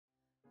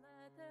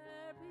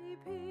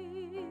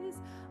peace.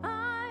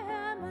 I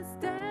am a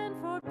stand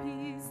for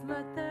peace.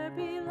 Let there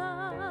be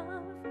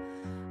love.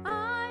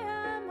 I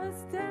am a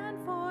stand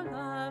for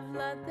love.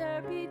 Let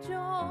there be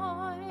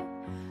joy.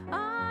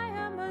 I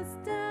am a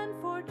stand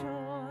for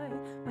joy.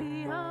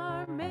 We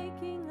are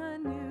making a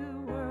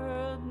new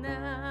world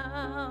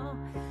now.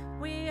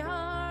 We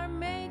are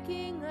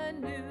making a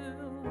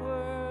new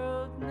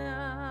world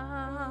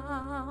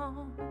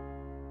now.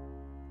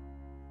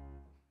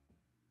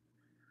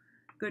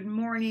 Good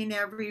morning,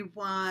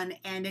 everyone.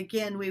 And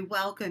again, we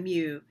welcome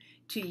you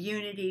to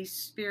Unity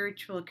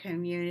Spiritual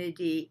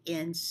Community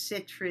in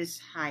Citrus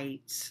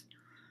Heights.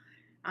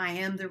 I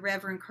am the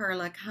Reverend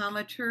Carla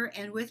Comiter,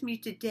 and with me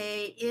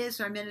today is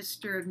our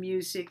Minister of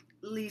Music,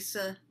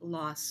 Lisa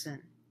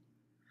Lawson.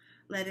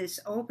 Let us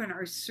open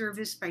our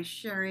service by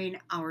sharing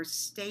our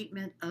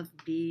statement of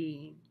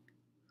being.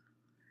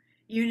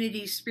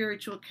 Unity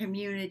Spiritual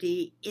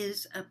Community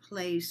is a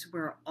place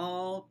where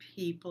all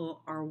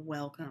people are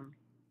welcome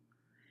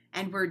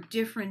and where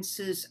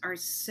differences are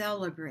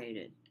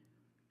celebrated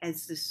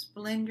as the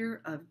splendor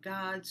of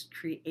God's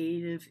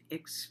creative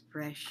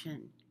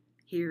expression.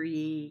 Hear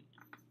ye,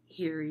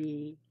 hear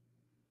ye,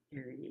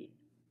 hear ye.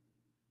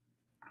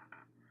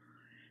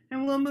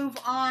 And we'll move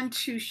on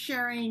to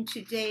sharing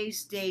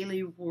today's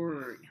daily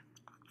word.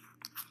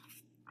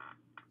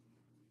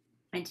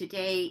 And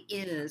today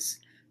is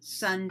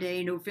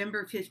Sunday,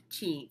 November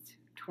 15th,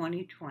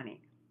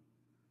 2020.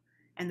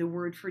 And the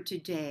word for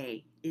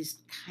today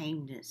is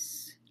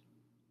kindness.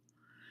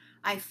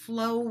 I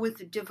flow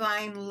with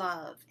divine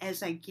love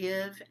as I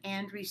give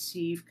and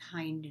receive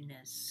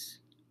kindness.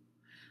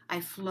 I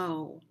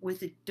flow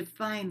with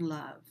divine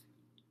love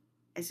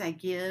as I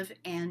give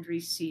and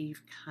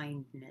receive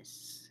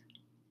kindness.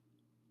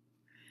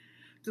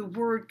 The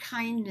word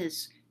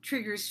kindness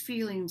triggers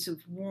feelings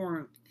of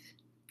warmth,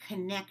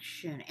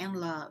 connection, and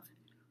love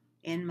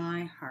in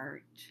my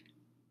heart.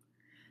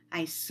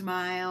 I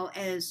smile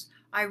as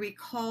I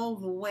recall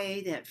the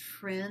way that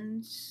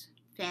friends,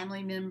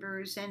 family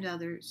members, and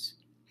others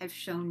have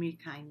shown me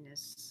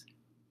kindness.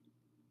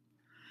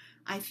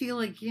 I feel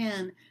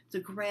again the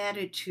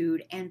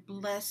gratitude and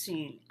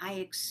blessing I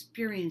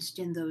experienced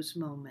in those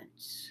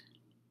moments.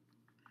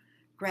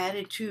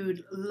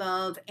 Gratitude,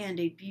 love, and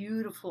a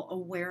beautiful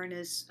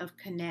awareness of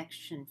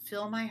connection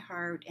fill my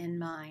heart and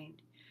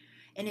mind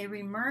in a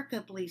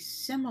remarkably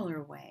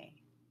similar way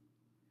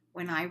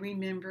when I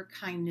remember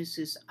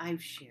kindnesses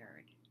I've shared.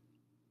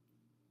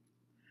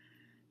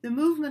 The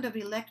movement of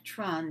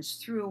electrons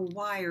through a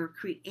wire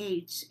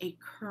creates a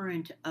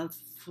current of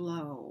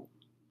flow.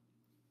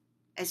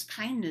 As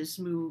kindness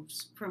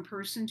moves from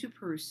person to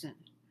person,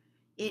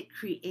 it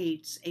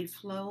creates a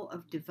flow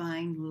of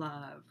divine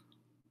love.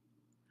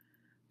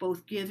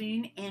 Both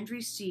giving and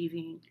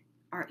receiving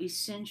are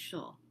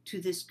essential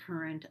to this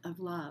current of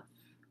love.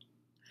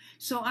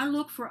 So I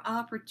look for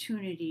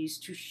opportunities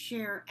to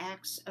share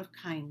acts of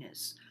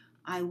kindness.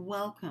 I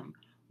welcome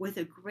with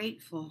a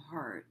grateful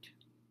heart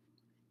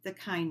the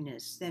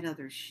kindness that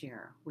others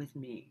share with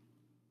me.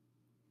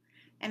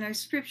 And our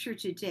scripture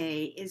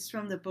today is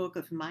from the book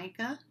of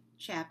Micah,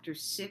 chapter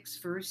 6,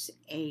 verse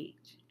 8.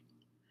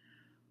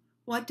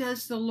 What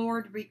does the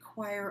Lord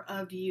require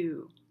of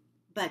you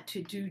but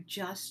to do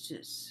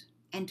justice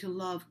and to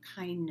love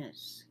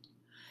kindness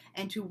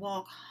and to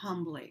walk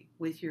humbly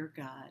with your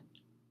God?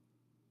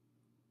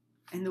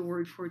 And the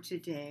word for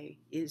today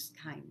is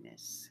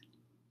kindness.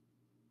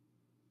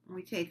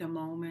 We take a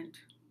moment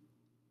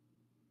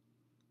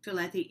to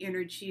let the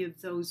energy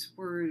of those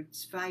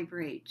words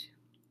vibrate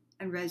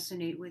and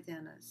resonate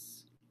within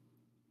us.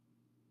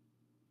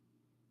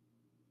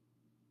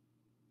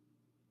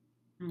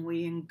 And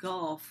we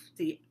engulf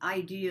the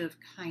idea of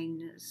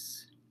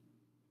kindness.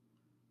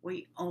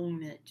 We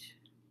own it.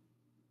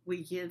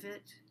 We give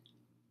it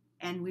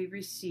and we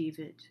receive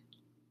it.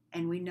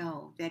 And we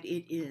know that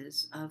it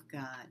is of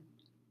God.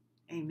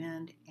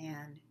 Amen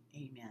and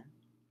amen.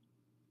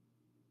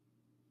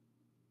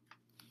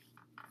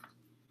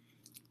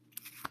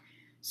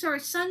 So our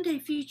Sunday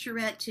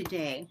featurette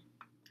today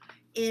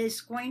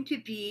is going to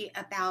be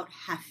about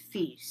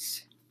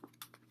Hafiz.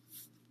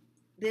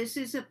 This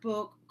is a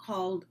book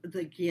called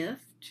The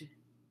Gift,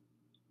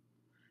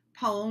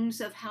 Poems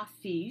of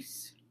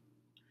Hafiz,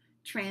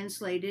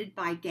 translated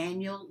by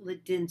Daniel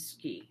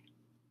Ladinsky.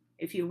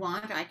 If you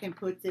want, I can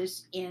put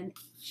this in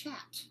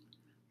chat,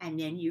 and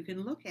then you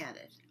can look at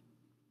it.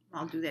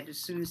 I'll do that as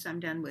soon as I'm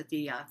done with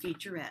the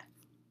featurette.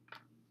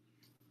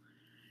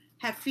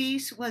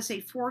 Hafiz was a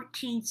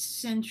 14th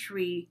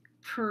century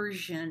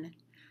Persian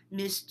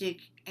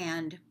mystic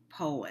and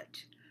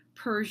poet.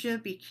 Persia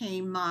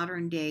became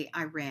modern-day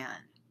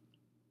Iran.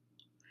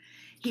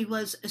 He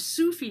was a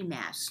Sufi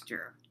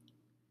master.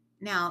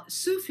 Now,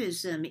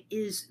 Sufism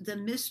is the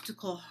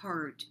mystical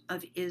heart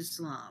of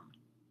Islam.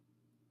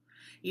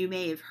 You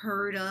may have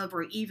heard of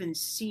or even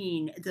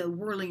seen the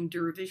whirling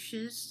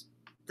dervishes.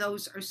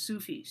 Those are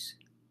Sufis.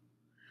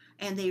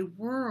 And they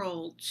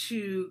whirl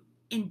to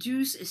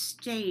induce a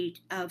state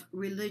of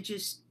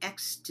religious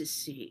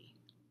ecstasy.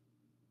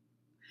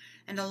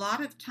 And a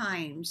lot of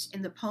times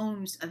in the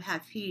poems of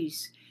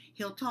Hafiz,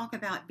 he'll talk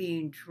about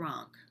being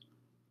drunk.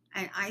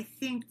 And I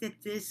think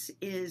that this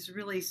is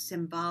really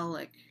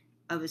symbolic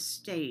of a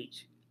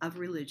state of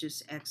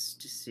religious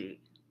ecstasy.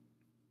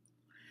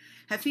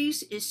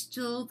 Hafiz is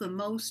still the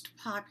most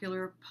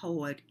popular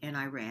poet in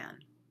Iran.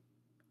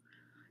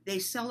 They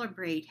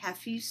celebrate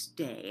Hafiz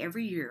Day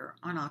every year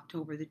on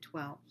October the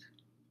 12th.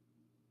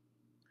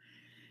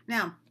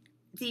 Now,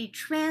 the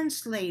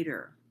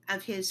translator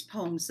of his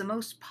poems, the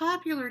most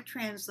popular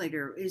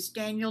translator, is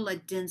Daniel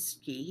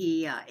Ladinsky.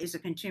 He is a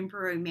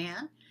contemporary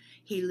man.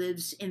 He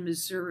lives in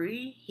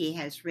Missouri. He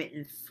has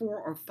written 4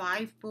 or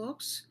 5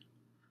 books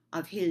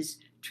of his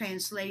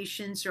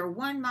translations, or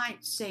one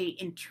might say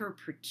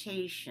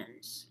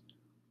interpretations,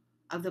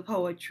 of the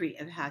poetry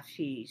of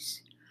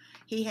Hafiz.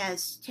 He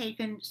has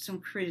taken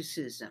some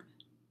criticism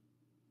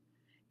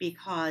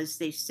because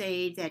they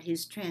say that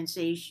his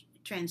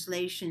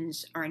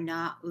translations are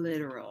not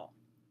literal.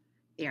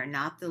 They are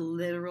not the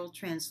literal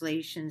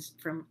translations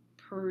from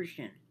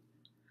Persian.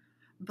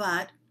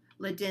 But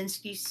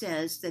Ladinsky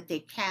says that they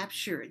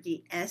capture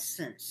the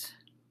essence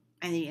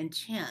and the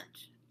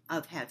intent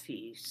of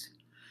Hafiz.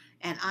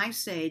 And I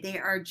say they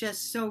are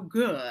just so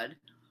good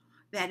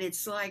that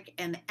it's like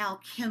an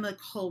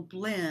alchemical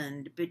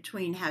blend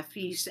between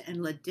Hafiz and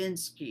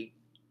Ladinsky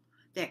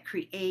that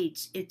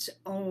creates its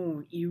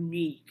own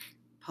unique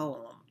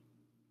poem,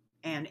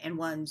 and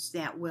ones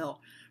that will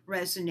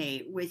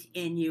resonate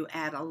within you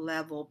at a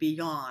level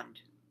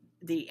beyond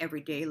the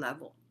everyday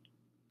level.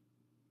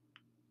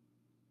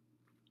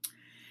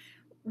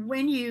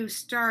 When you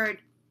start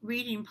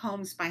reading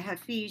poems by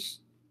Hafiz,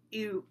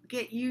 you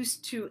get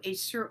used to a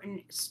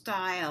certain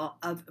style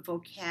of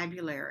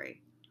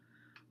vocabulary.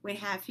 When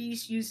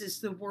Hafiz uses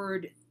the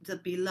word the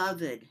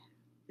beloved,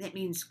 that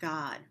means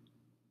God.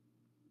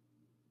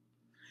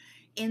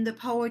 In the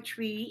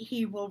poetry,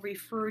 he will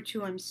refer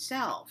to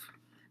himself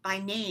by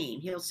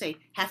name. He'll say,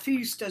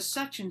 Hafiz does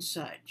such and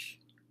such.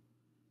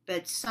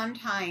 But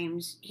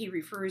sometimes he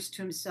refers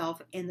to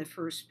himself in the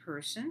first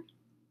person.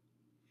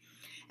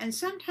 And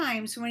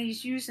sometimes when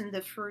he's using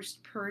the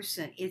first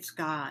person, it's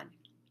God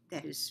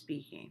that is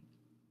speaking.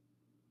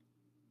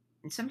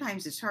 And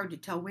sometimes it's hard to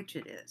tell which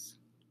it is.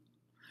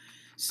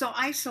 So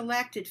I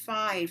selected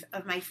 5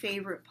 of my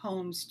favorite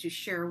poems to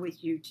share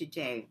with you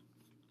today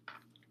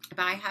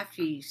by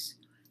Hafiz,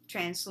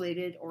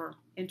 translated or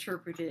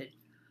interpreted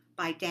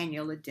by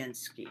Daniel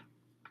Ladinsky.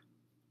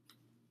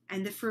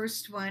 And the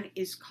first one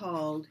is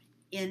called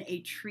In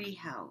a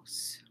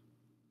Treehouse.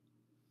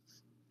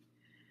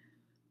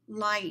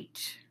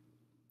 Light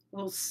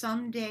will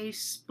someday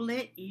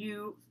split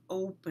you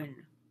open,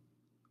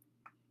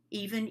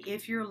 even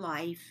if your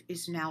life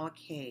is now a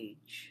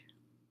cage.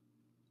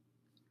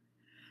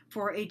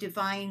 For a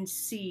divine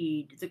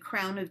seed, the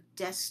crown of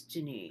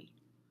destiny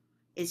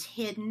is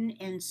hidden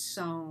and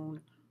sown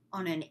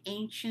on an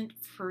ancient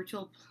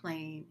fertile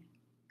plain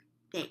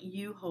that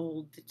you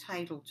hold the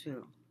title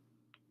to.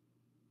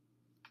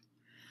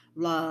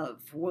 Love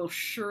will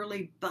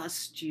surely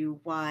bust you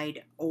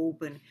wide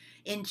open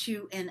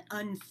into an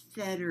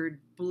unfettered,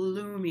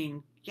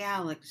 blooming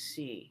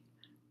galaxy.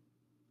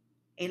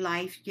 A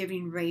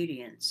life-giving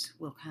radiance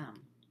will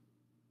come.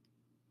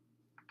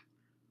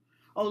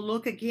 Oh,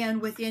 look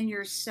again within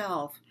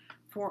yourself,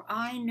 for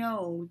I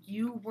know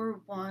you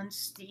were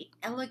once the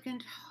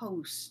elegant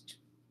host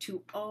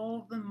to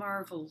all the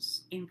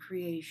marvels in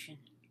creation.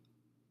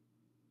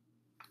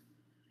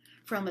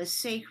 From a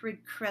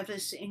sacred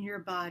crevice in your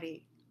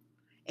body,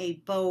 a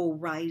bow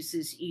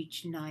rises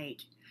each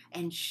night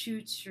and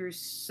shoots your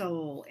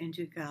soul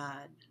into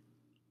God.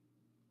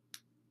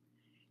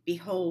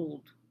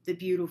 Behold the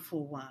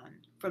beautiful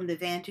one from the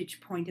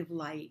vantage point of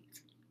light.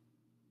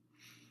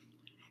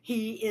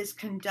 He is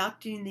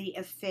conducting the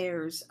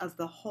affairs of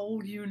the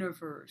whole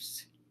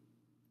universe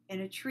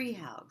in a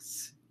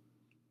treehouse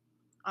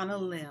on a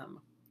limb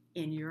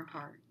in your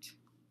heart.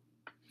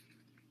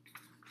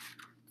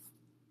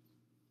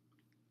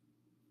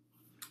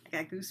 I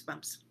got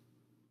goosebumps.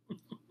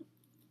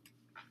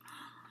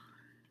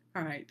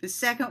 All right, the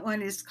second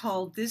one is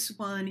called This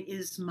One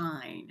Is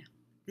Mine.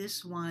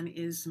 This one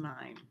is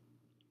mine.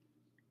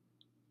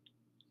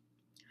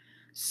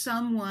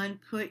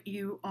 Someone put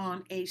you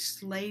on a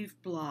slave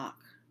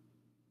block,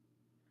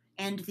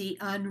 and the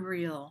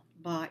unreal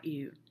bought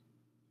you.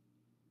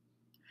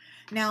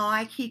 Now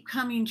I keep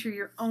coming to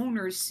your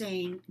owner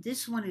saying,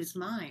 this one is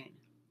mine.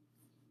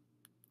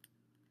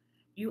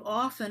 You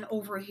often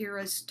overhear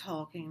us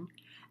talking,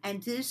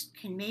 and this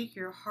can make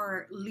your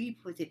heart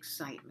leap with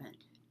excitement.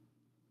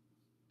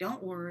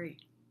 Don't worry.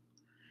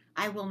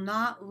 I will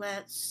not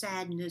let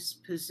sadness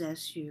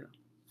possess you.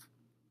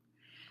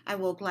 I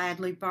will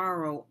gladly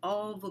borrow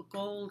all the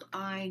gold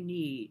I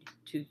need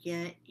to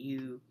get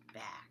you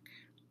back.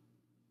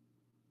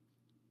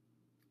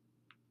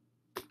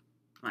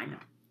 I know.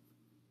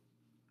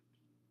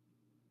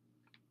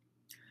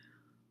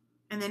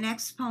 And the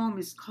next poem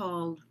is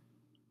called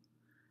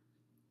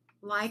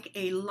Like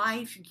a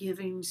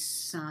Life-Giving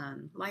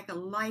Sun. Like a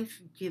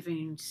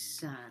life-giving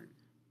sun.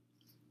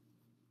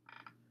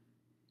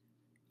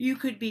 You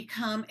could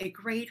become a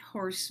great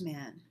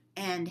horseman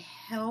and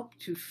help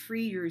to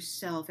free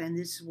yourself and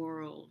this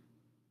world,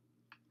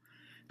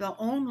 though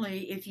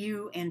only if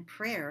you and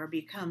prayer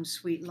become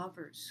sweet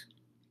lovers.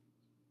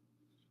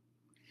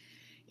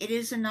 It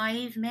is a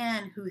naive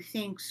man who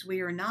thinks we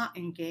are not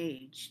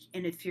engaged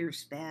in a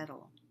fierce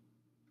battle.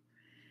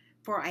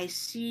 For I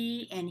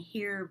see and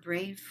hear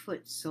brave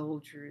foot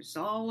soldiers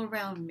all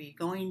around me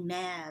going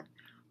mad,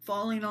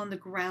 falling on the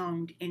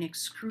ground in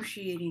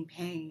excruciating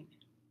pain.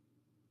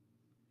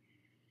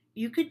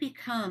 You could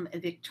become a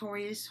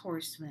victorious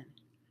horseman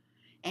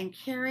and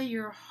carry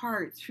your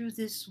heart through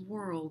this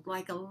world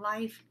like a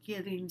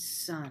life-giving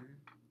sun,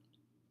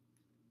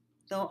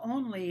 though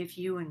only if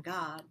you and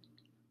God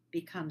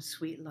become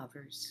sweet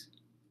lovers.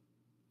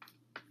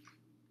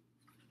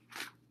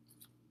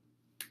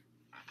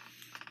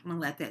 I'm going to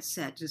let that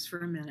set just for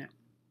a minute.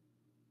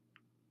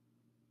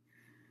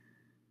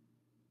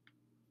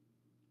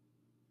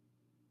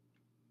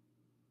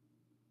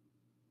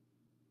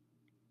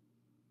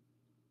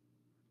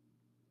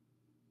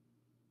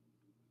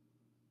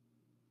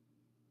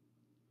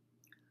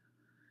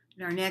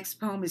 And our next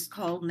poem is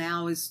called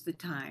Now is the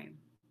Time.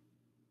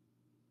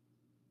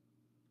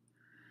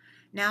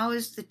 Now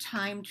is the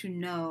time to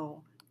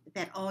know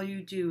that all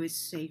you do is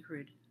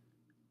sacred.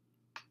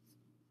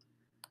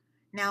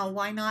 Now,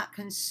 why not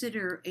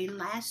consider a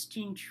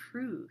lasting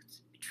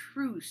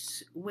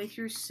truce with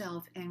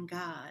yourself and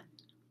God?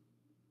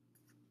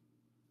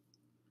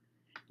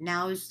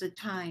 Now is the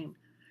time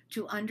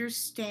to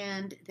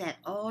understand that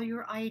all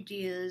your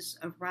ideas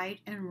of right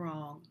and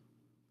wrong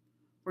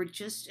were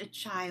just a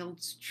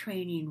child's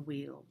training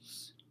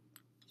wheels,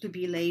 to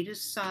be laid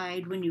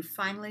aside when you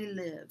finally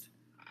live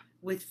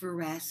with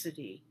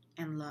veracity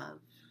and love.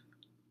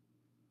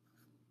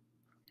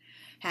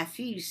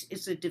 Hafiz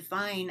is a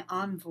divine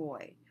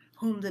envoy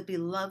whom the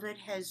beloved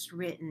has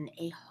written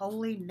a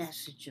holy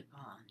message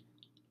upon.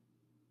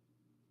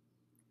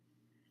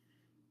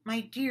 My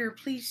dear,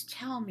 please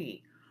tell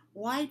me,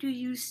 why do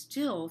you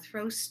still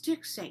throw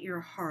sticks at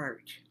your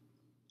heart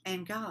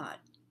and God?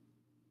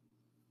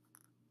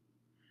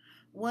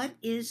 What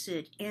is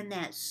it in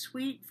that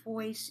sweet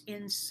voice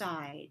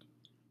inside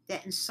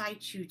that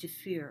incites you to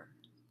fear?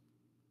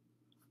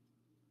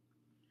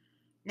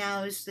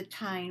 Now is the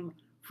time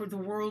for the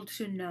world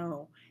to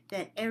know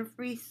that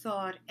every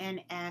thought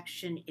and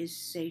action is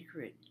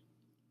sacred.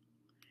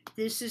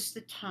 This is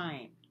the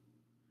time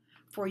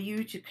for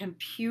you to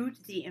compute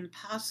the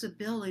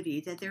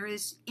impossibility that there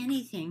is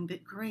anything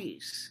but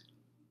grace.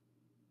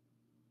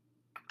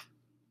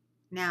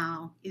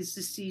 Now is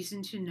the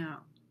season to know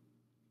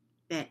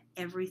that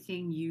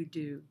everything you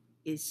do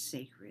is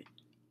sacred.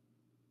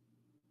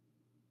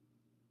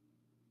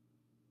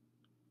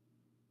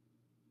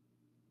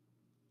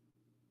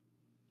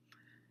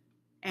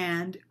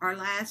 And our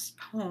last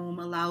poem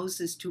allows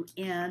us to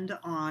end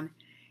on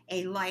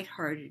a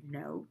lighthearted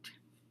note.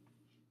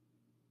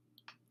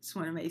 It's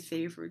one of my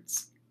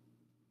favorites.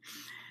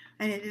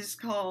 And it is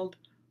called,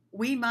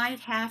 We Might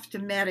Have to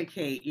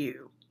Medicate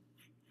You.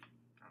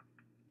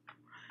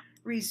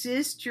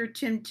 Resist your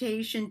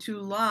temptation to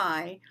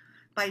lie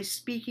by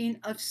speaking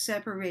of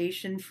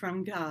separation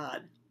from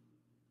God.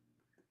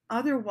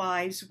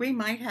 Otherwise, we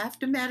might have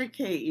to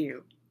medicate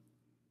you.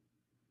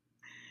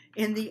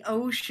 In the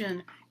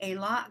ocean, a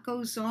lot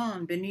goes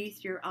on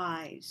beneath your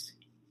eyes.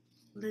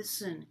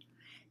 Listen,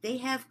 they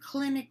have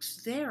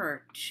clinics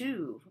there,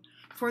 too,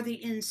 for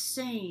the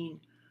insane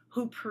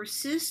who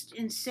persist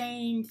in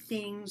saying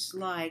things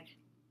like,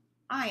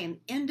 I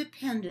am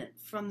independent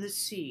from the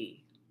sea.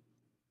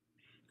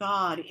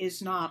 God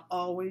is not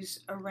always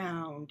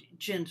around,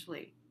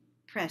 gently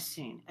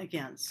pressing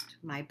against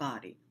my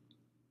body.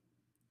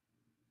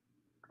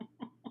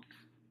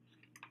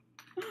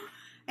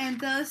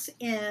 And thus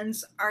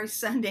ends our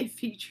Sunday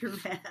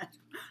featurette.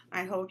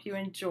 I hope you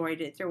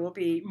enjoyed it. There will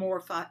be more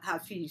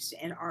Hafiz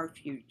in our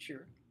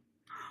future.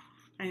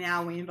 And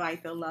now we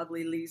invite the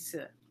lovely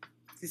Lisa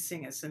to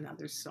sing us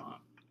another song.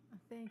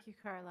 Thank you,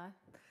 Carla.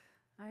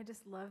 I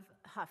just love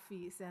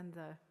Hafiz and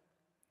the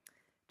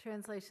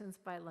translations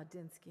by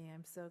Ladinsky.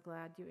 I'm so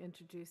glad you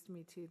introduced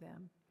me to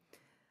them.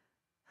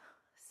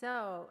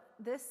 So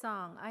this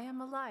song, I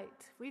Am a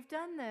Light, we've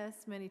done this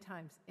many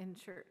times in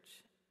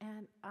church.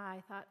 And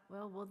I thought,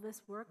 well, will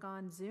this work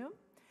on Zoom?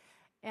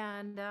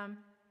 And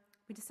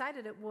we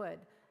decided it would.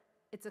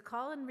 It's a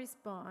call and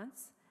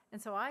response. And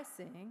so I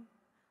sing,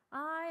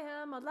 I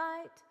am a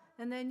light.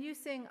 And then you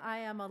sing, I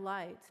am a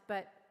light,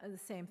 but the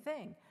same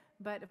thing.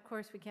 But of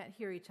course, we can't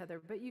hear each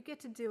other. But you get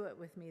to do it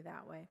with me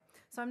that way.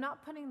 So I'm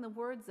not putting the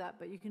words up,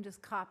 but you can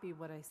just copy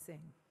what I sing.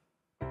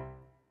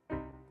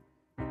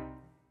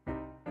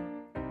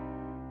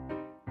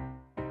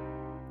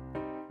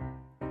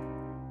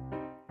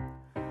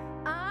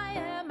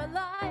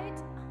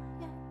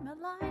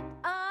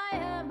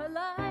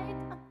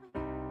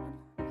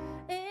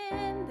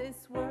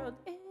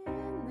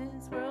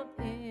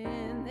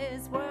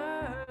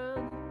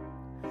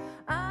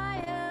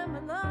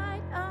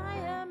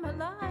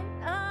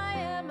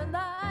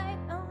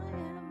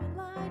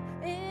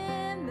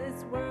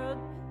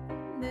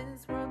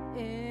 This world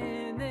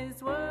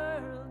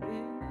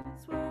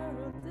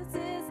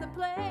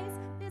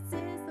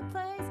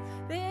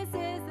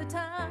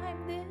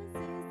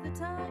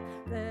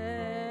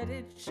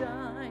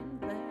shine,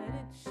 let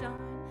it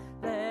shine,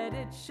 let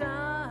it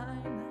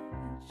shine, let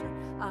it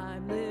shine.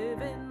 I'm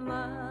living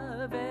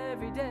love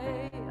every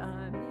day.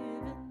 I'm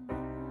living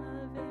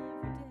love every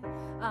day.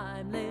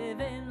 I'm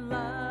living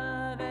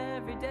love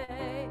every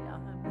day.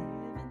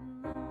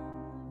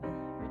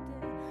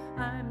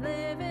 I'm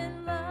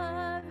living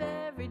love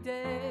every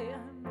day.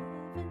 I'm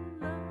living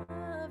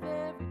love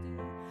every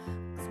day.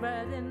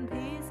 Spreading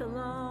peace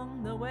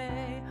along the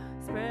way.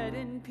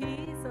 Spreading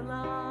peace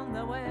along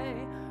the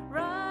way.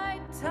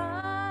 Right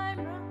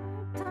time,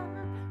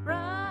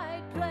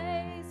 right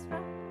place,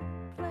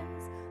 right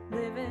place.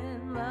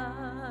 Living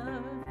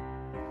love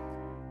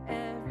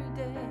every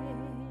day,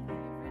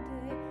 every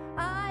day.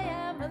 I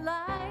am a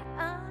light,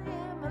 I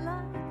am a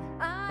light,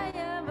 I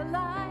am a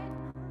light,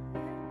 I am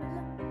a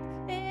light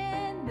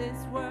in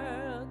this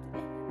world,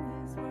 in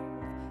this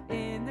world,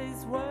 in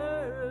this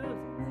world,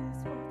 in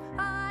this world.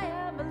 I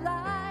am a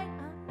light,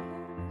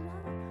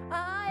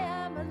 I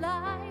am a light, I am a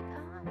light,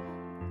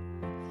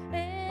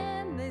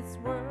 in this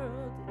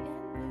world,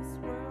 in this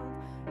world,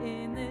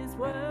 in this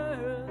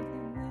world,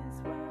 in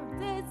this world.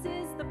 This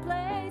is the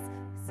place,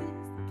 this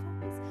is the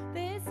place,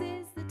 this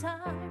is the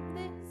time,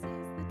 this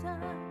is the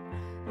time.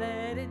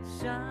 Let it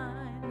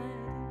shine,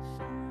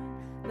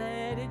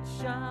 let it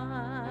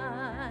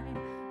shine.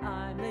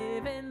 I'm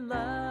living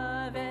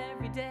love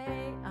every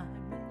day. I'm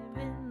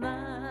living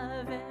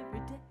love every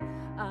day.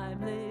 I'm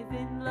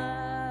living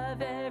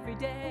love every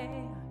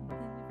day.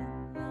 I'm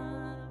living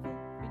love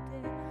every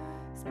day.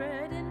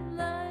 Spreading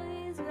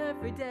lies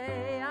every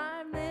day.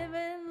 I'm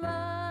living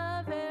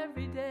love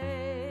every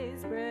day.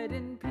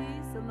 Spreading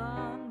peace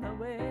along the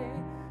way.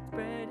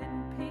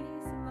 Spreading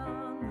peace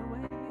along the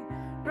way.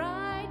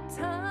 Right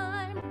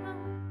time,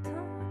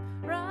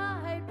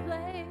 right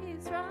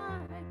place,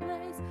 right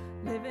place.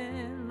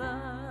 Living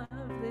love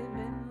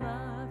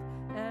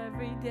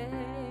every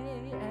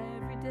day,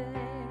 every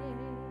day.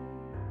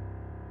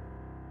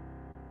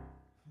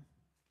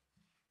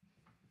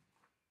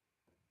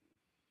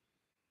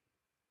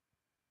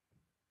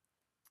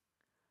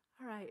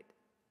 All right,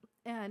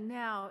 and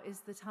now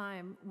is the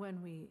time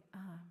when we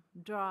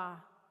draw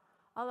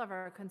all of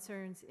our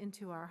concerns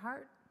into our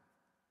heart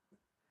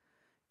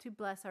to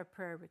bless our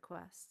prayer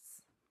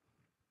requests.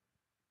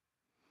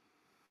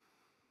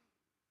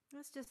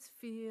 Let's just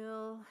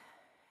feel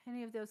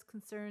any of those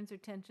concerns or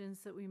tensions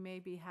that we may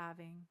be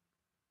having.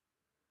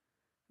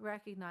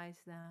 Recognize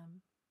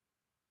them.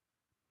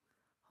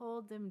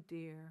 Hold them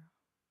dear.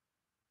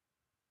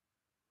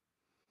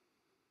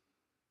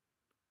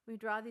 We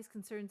draw these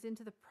concerns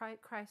into the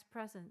Christ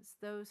presence,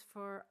 those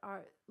for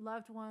our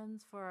loved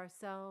ones, for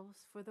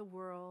ourselves, for the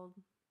world,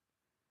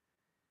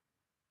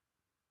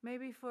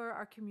 maybe for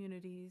our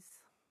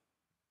communities,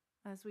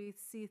 as we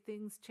see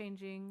things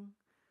changing,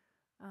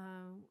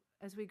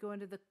 as we go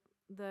into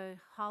the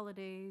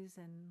holidays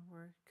and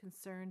we're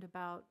concerned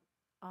about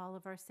all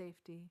of our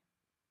safety.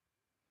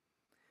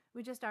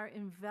 We just are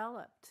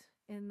enveloped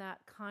in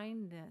that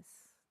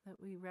kindness that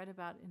we read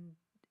about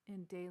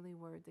in Daily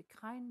Word, the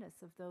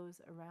kindness of those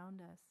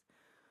around us.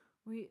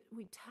 We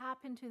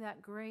tap into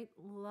that great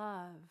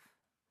love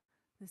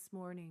this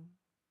morning,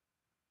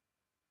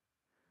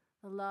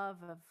 the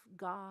love of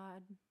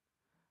God,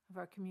 of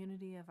our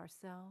community, of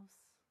ourselves.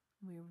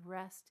 We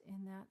rest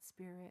in that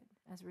spirit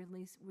as we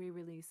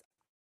release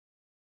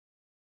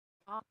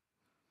all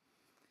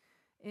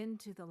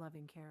into the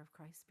loving care of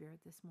Christ's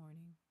Spirit this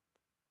morning.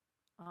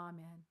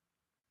 Amen.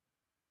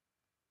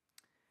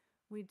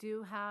 We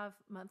do have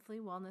monthly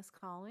wellness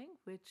calling,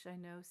 which I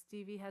know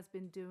Stevie has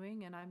been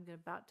doing, and I'm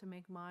about to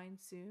make mine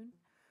soon.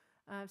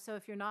 So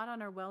if you're not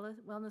on our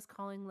wellness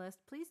calling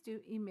list, please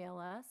do email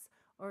us,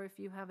 or if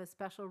you have a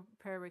special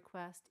prayer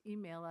request,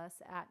 email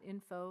us at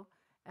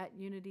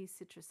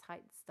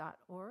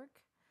info@unitycitrusheights.org.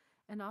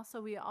 And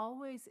also, we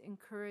always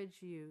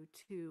encourage you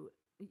to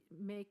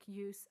make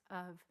use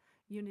of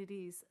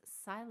Unity's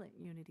Silent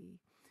Unity,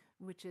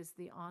 which is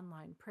the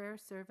online prayer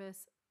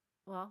service.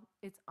 Well,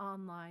 it's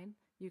online.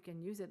 You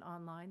can use it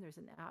online. There's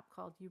an app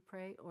called You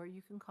Pray, or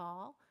you can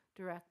call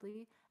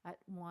directly at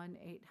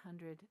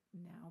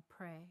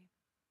 1-800-NOW-PRAY.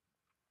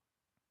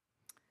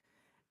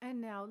 And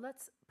now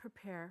let's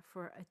prepare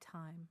for a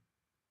time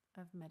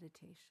of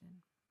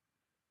meditation.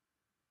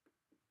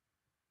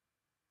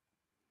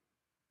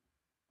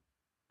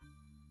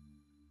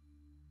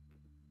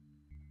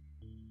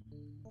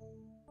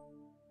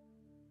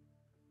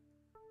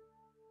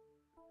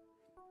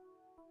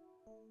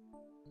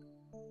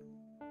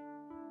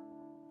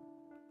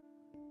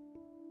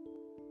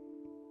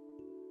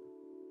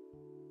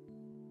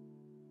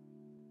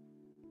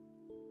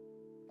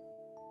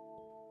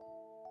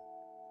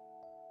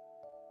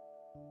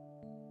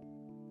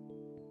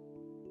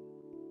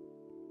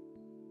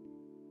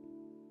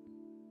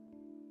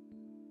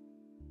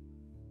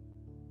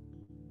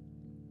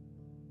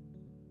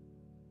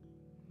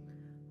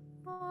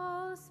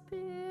 Oh,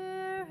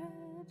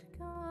 Spirit,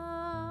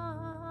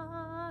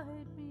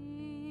 guide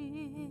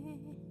me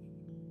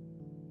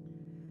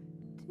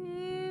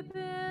deep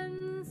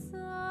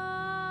inside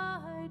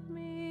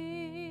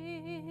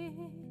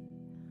me.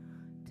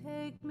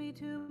 Take me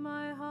to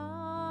my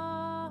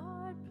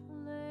heart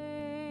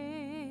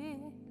place,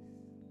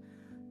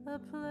 the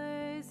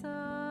place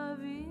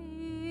of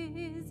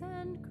ease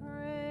and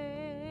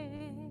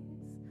grace.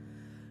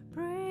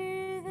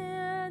 Breathe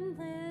in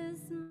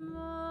this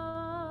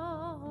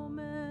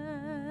moment,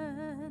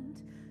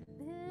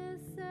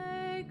 this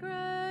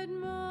sacred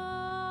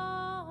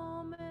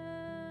moment.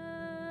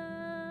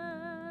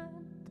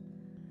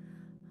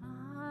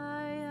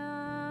 I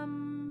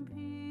am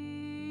peace.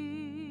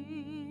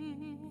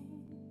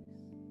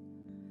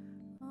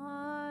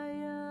 I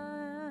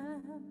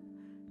am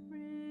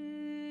renewed.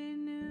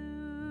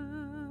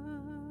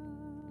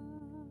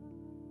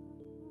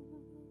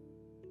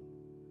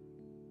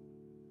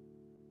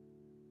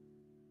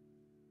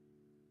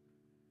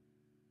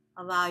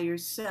 Allow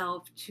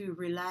yourself to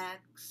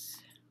relax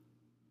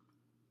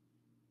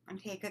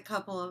and take a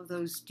couple of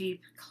those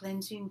deep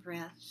cleansing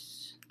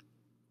breaths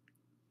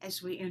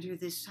as we enter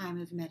this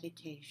time of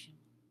meditation.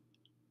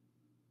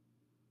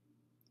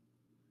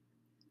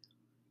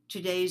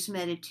 Today's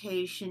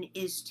meditation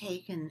is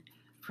taken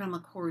from A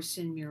Course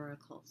in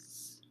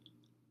Miracles.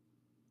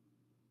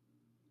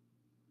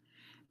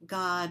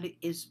 God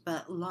is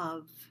but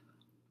love,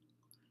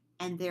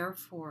 and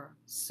therefore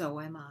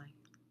so am I.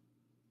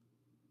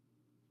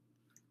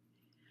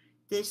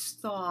 This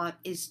thought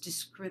is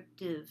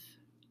descriptive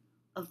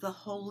of the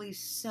holy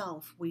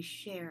self we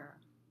share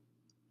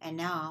and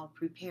now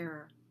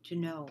prepare to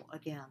know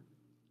again.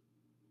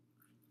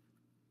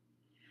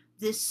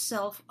 This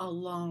self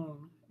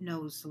alone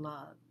knows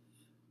love.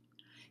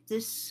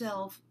 This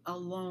self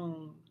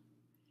alone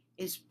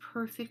is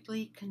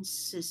perfectly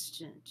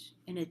consistent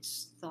in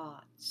its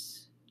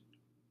thoughts,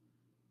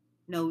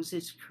 knows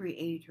its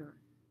creator,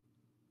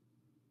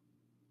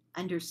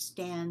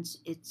 understands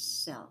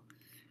itself,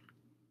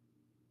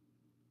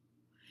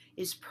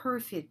 is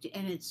perfect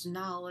in its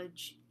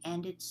knowledge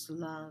and its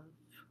love,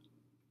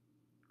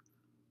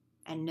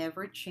 and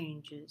never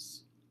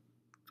changes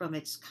from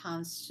its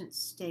constant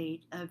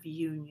state of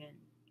union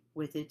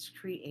with its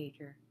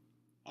creator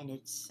and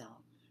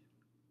itself.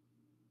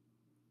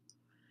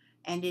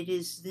 And it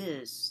is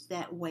this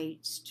that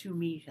waits to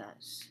meet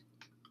us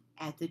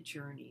at the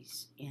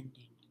journey's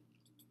ending.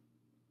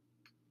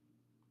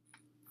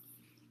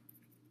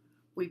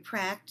 We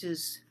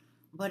practice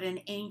but an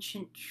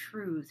ancient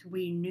truth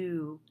we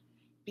knew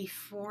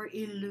before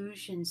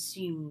illusion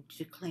seemed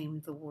to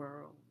claim the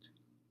world.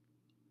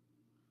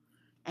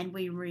 And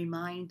we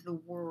remind the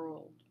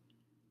world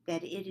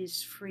that it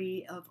is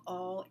free of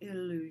all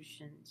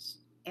illusions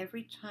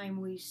every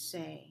time we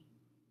say,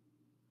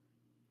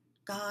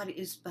 God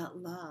is but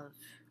love,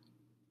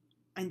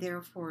 and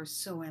therefore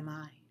so am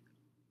I.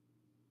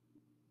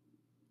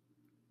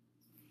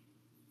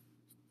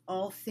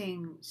 All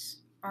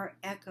things are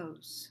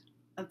echoes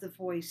of the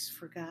voice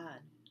for God.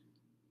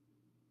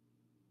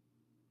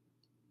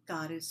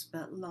 God is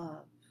but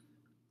love,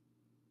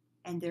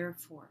 and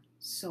therefore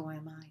so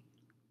am I.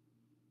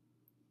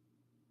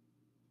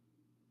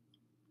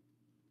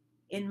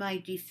 In my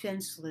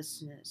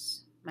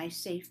defenselessness, my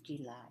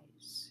safety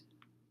lies.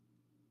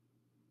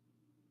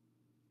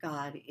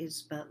 God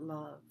is but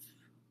love,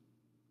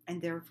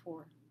 and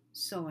therefore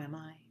so am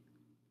I.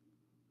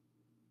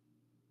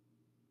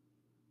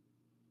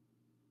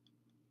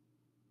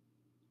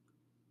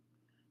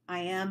 I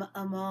am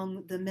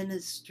among the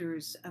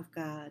ministers of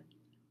God.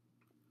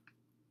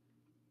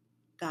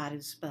 God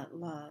is but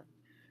love,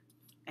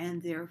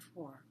 and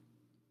therefore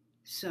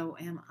so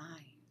am I.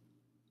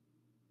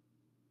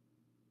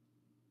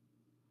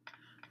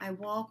 I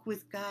walk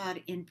with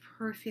God in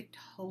perfect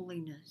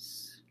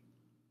holiness.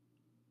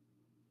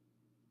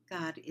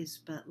 God is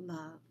but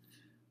love,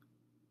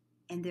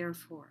 and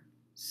therefore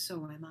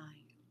so am I.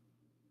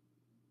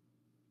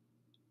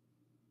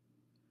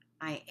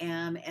 I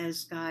am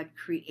as God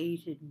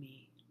created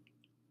me.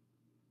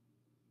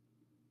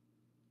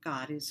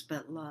 God is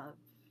but love,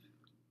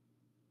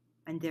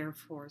 and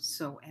therefore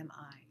so am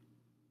I.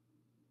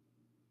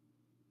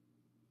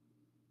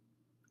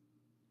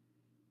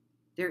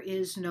 There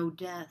is no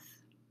death.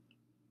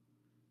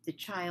 The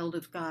child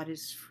of God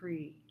is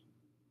free.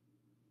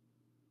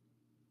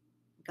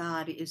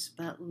 God is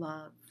but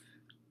love,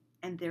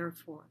 and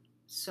therefore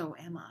so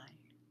am I.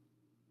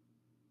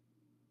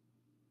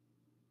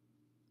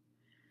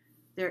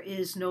 There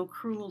is no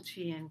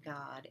cruelty in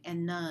God,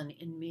 and none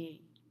in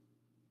me.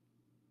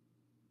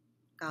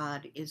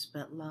 God is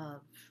but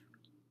love,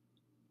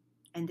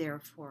 and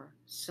therefore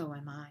so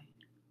am I.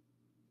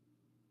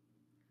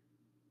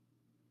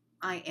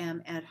 I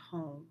am at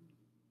home.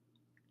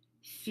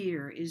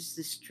 Fear is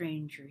the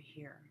stranger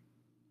here.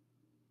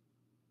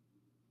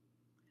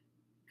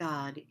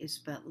 God is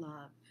but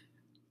love,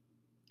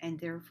 and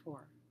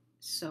therefore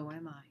so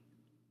am I.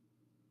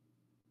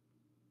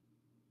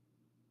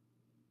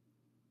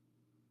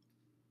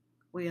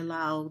 We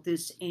allow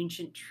this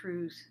ancient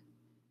truth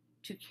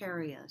to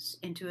carry us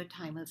into a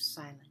time of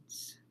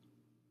silence.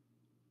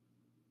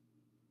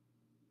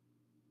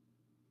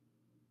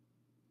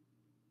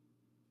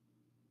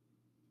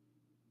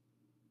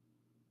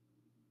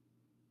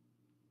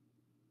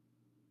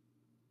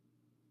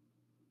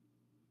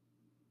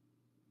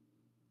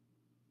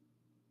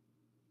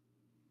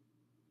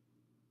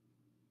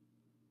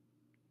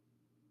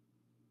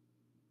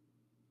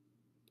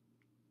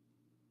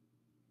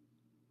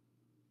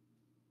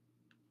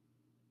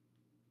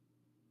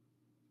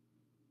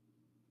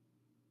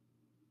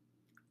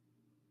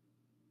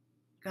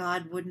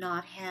 God would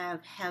not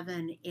have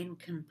heaven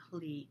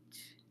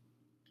incomplete.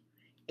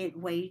 It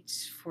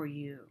waits for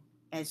you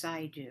as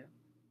I do.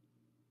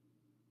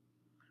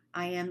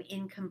 I am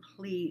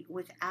incomplete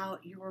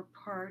without your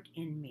part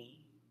in me.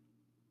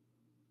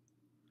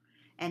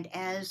 And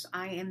as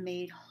I am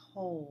made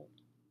whole,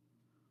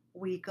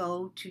 we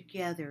go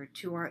together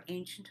to our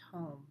ancient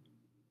home,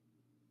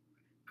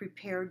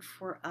 prepared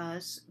for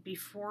us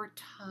before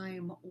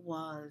time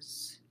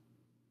was,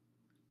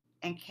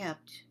 and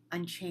kept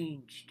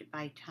unchanged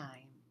by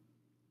time,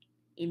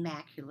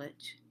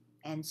 immaculate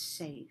and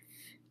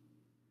safe,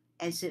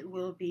 as it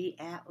will be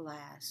at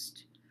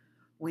last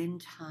when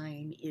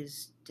time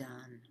is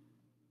done.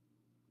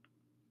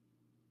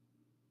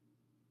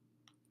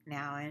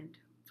 Now and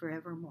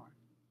forevermore.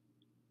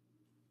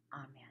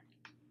 Amen.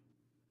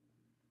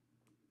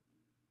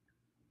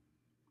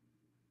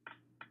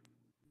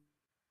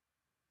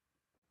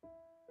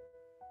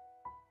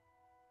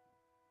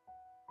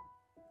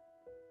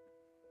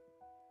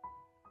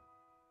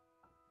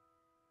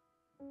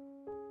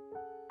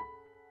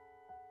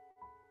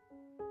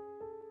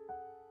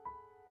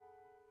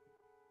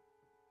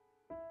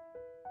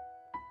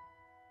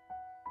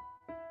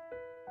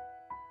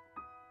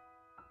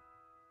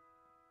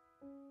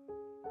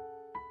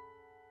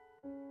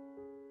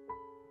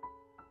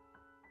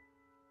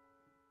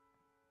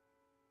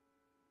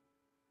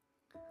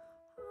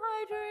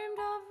 I dreamed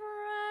of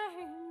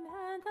rain,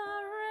 and the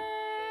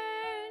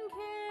rain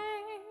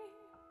came,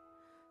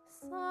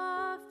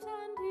 soft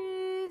and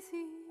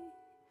easy,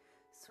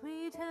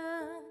 sweet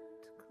and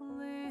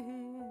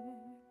clear.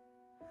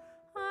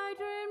 I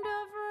dreamed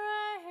of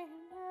rain,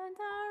 and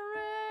the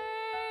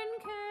rain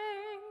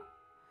came,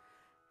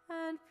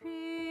 and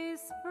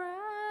peace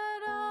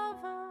spread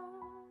over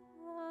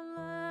the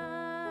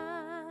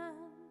land.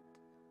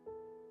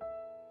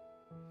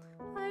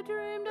 I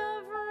dreamed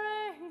of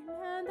rain,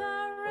 and the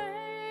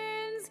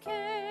rains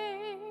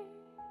came,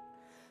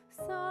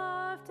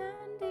 soft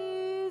and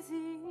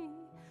easy,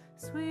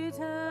 sweet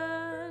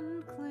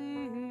and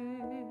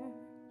clear.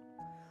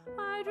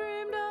 I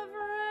dreamed of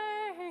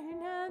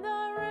rain, and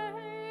the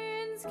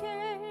rains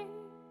came,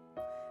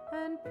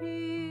 and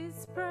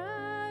peace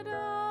spread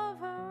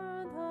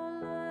over the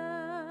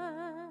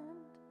land.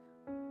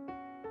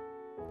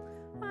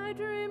 I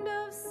dreamed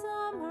of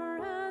summer,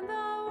 and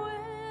the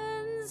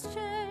winds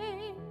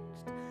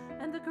changed,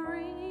 and the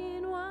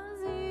green was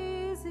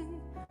easy,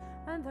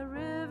 and the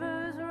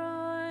rivers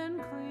run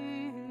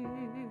clear.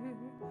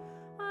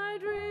 I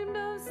dreamed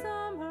of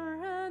summer,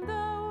 and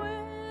the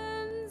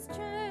winds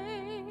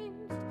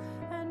changed,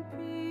 and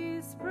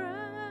peace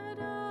spread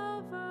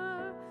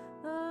over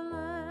the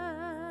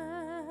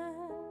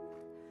land.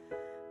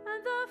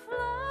 And the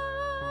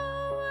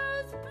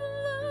flowers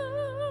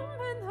bloom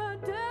in the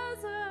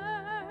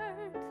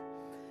desert,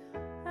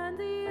 and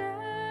the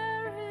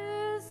air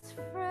is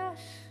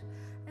fresh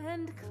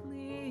and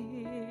clear.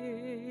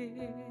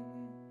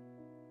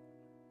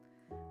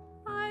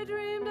 I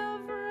dreamed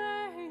of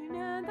rain,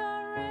 and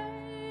the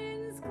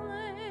rains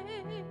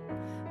came,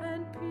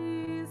 and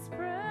peace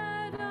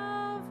spread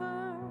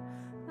over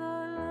the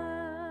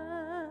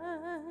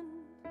land.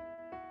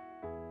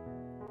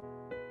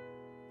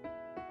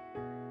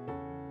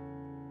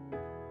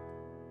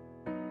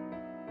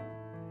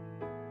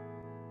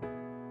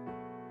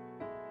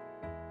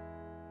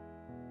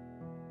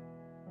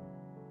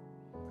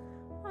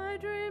 I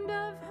dreamed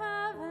of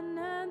heaven,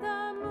 and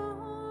the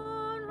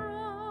moon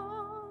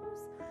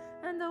rose,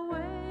 and the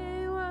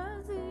way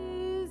was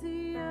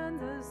easy, and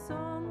the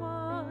song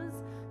was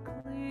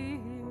clear.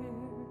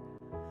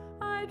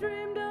 I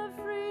dreamed of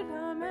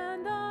freedom,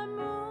 and the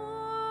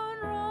moon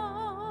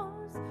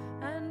rose,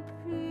 and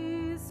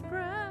peace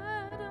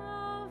spread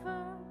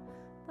over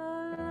the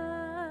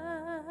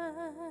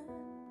land.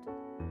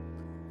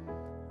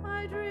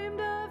 I dreamed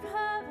of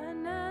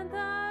heaven, and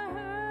the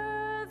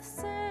earth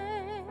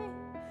sang,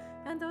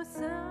 and the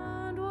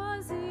sound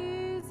was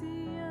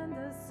easy, and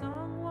the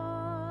song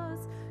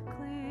was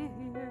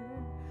clear.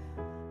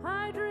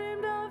 I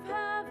dreamed of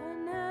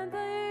heaven, and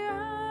the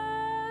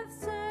earth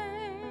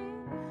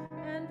sang,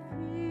 and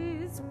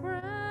peace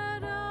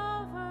spread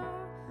over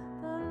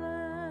the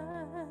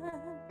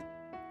land.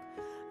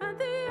 And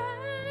the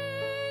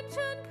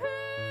ancient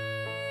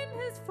pain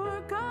is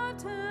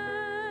forgotten,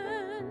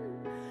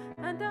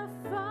 and the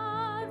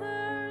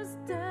Father's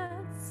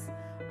debts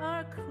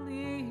are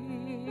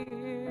clear.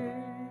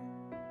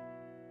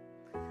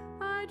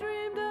 I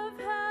dreamed of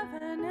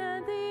heaven,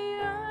 and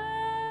the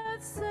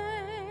earth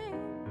sang,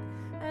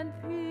 and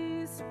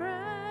peace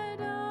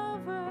spread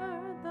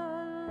over the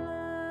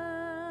land.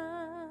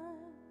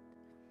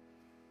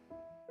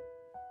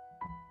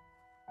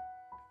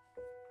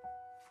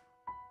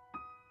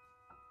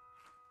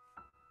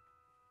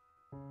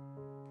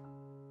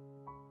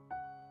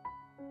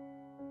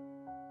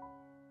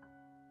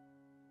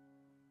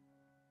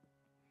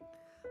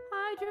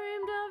 I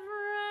dreamed of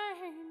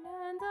rain,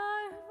 and the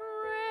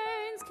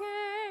rains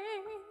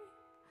came,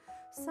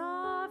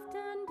 soft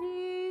and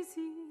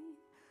easy,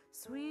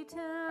 sweet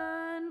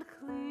and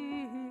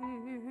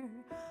clear.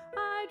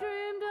 I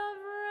dreamed of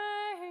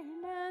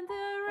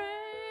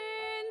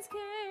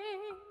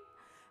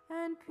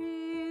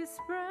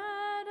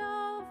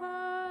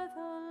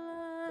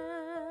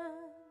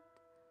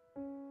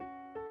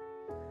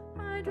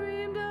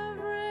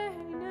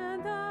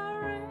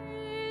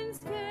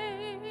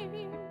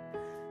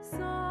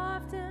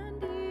soft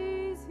and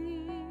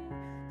easy,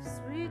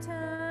 sweet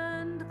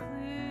and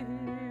clear.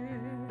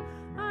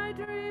 I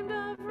dreamed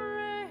of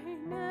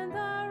rain, and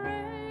the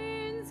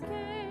rains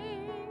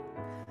came,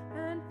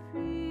 and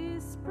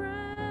peace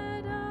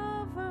spread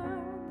over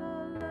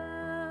the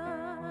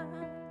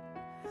land.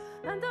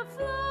 And the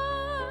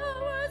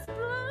flowers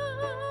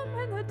bloom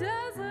in the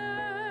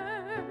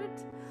desert,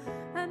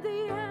 and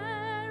the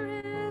air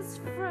is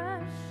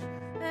fresh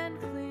and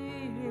clear.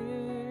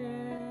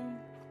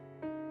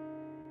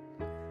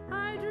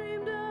 I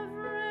dreamed of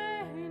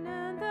rain,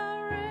 and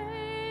the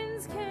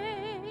rains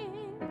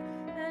came,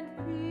 and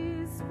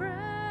peace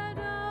spread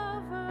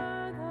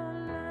over the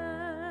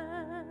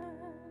land.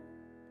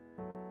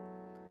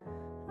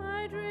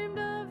 I dreamed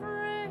of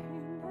rain,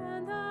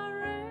 and the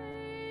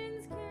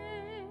rains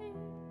came,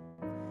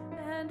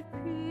 and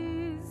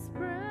peace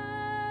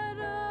spread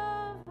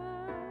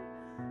over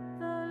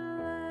the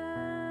land.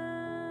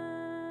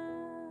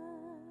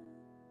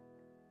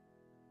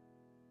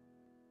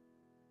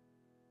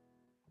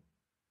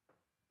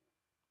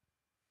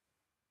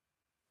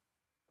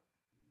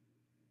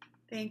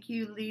 Thank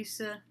you,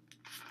 Lisa.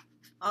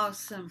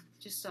 Awesome.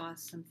 Just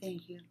awesome.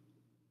 Thank you.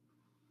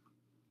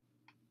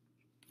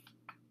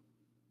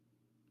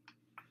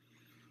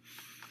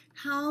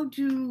 How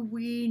do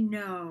we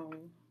know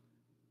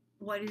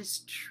what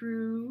is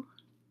true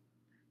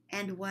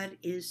and what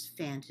is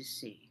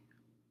fantasy?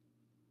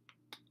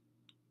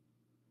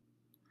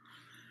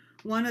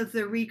 One of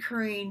the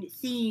recurring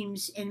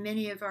themes in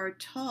many of our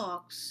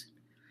talks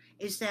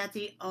is that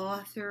the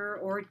author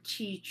or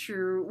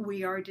teacher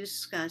we are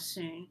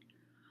discussing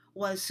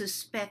was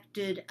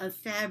suspected of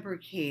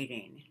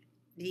fabricating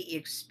the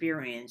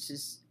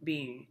experiences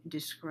being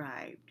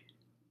described.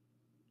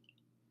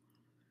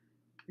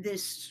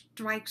 This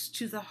strikes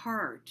to the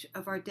heart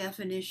of our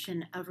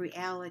definition of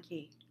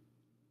reality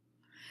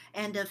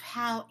and of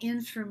how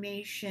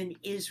information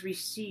is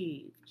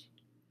received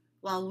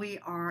while we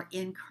are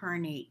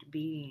incarnate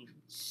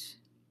beings.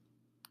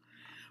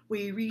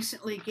 We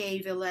recently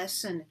gave a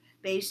lesson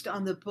based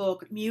on the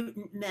book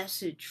Mutant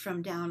Message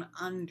from Down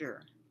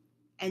Under,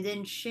 and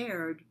then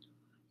shared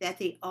that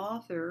the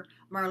author,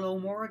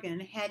 Marlo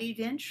Morgan, had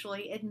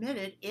eventually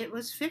admitted it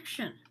was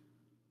fiction.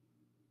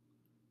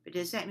 But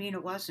does that mean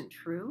it wasn't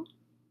true?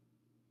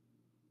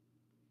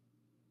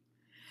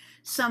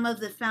 Some of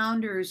the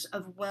founders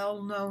of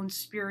well-known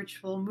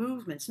spiritual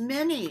movements,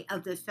 many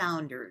of the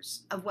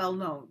founders of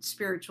well-known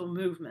spiritual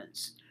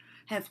movements,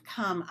 have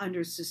come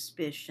under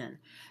suspicion.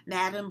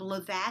 Madame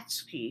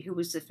Blavatsky, who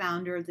was the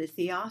founder of the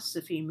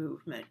Theosophy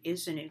movement,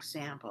 is an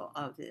example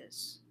of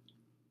this.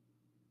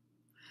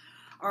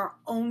 Our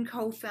own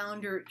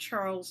co-founder,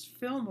 Charles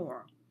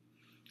Fillmore,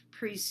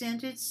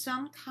 presented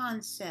some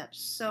concepts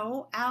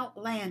so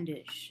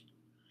outlandish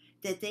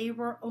that they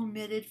were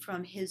omitted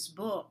from his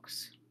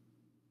books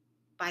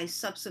by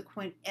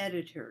subsequent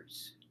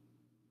editors,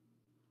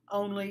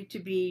 only to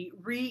be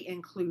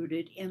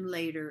re-included in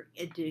later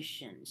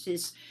editions.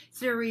 His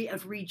theory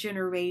of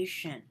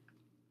regeneration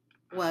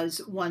was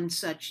one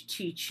such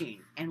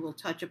teaching, and we'll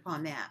touch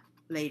upon that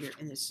later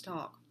in this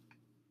talk.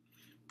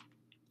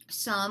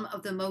 Some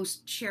of the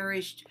most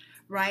cherished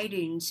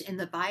writings in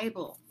the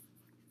Bible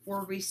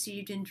were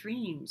received in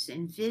dreams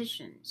and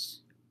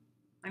visions,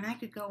 and I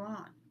could go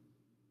on.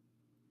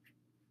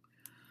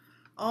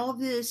 All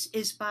this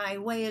is by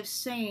way of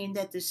saying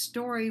that the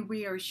story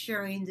we are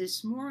sharing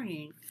this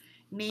morning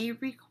may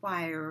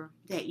require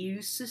that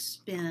you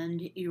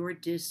suspend your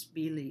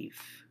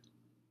disbelief.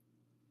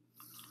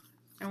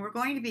 And we're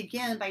going to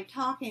begin by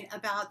talking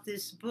about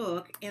this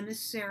book,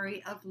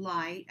 Emissary of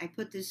Light. I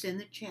put this in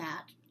the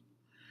chat,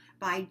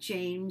 by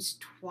James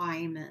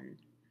Twyman.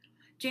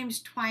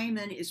 James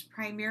Twyman is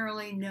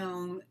primarily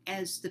known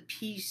as the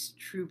Peace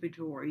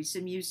Troubadour. He's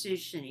a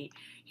musician.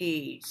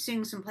 He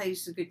sings and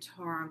plays the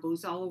guitar and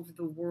goes all over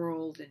the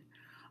world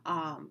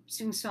and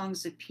sings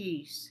songs of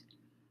peace.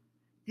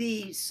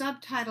 The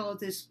subtitle of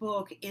this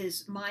book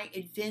is My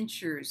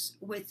Adventures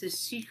with the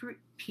Secret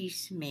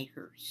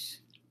Peacemakers.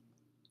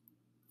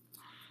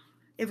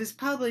 It was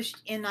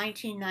published in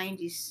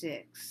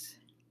 1996.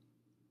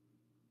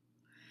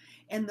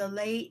 In the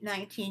late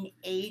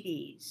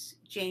 1980s,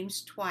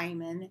 James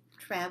Twyman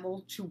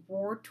traveled to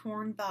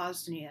war-torn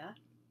Bosnia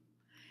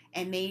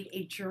and made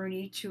a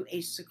journey to a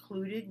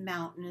secluded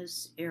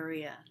mountainous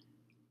area.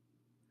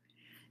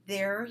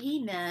 There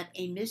he met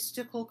a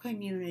mystical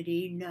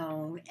community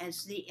known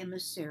as the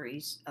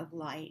Emissaries of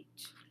Light,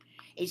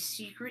 a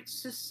secret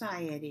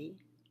society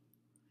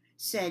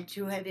said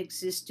to have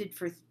existed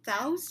for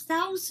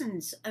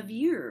thousands of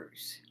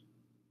years,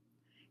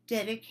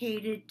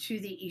 dedicated to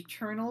the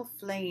eternal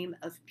flame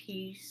of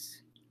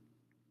peace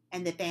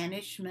and the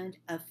banishment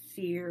of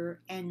fear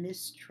and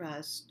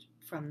mistrust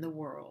from the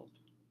world.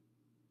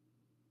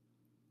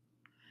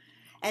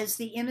 As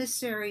the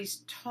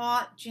emissaries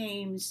taught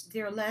James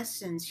their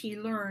lessons, he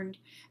learned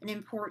an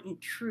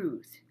important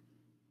truth,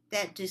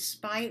 that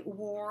despite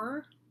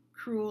war,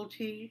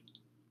 cruelty,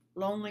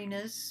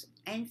 loneliness,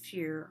 and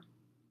fear,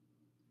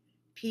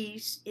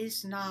 peace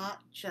is not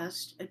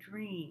just a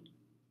dream.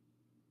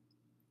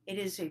 It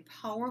is a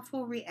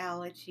powerful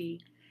reality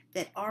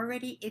that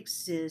already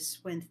exists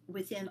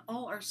within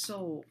all our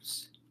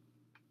souls.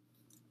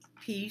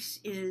 Peace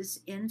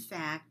is, in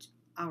fact,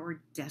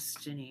 our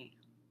destiny.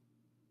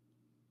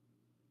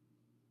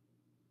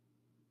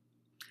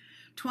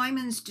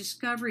 Twyman's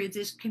discovery of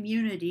this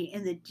community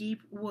in the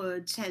deep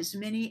woods has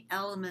many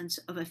elements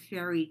of a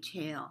fairy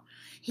tale.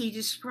 He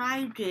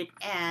described it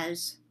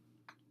as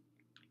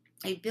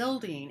a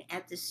building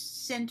at the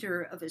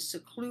center of a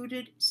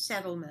secluded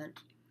settlement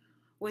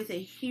with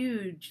a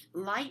huge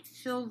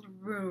light-filled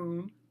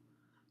room,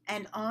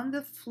 and on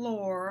the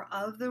floor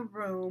of the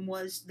room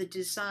was the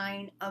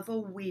design of a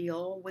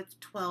wheel with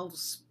 12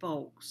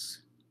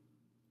 spokes.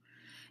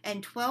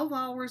 And 12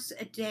 hours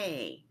a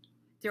day,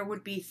 there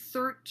would be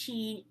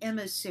 13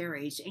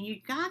 emissaries, and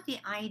you got the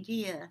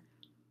idea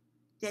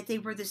that they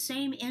were the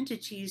same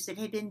entities that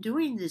had been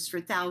doing this for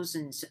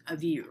thousands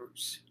of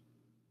years.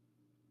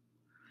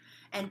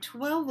 And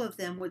 12 of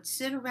them would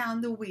sit around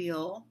the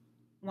wheel,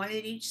 one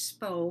at each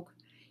spoke,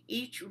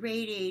 each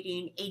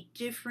radiating a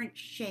different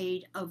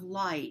shade of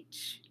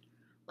light,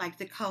 like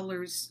the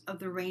colors of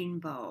the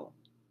rainbow.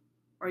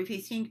 Or if you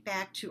think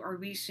back to our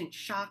recent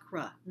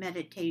chakra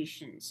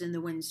meditations in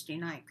the Wednesday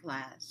night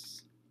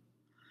class.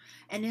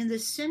 And in the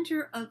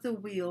center of the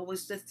wheel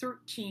was the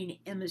 13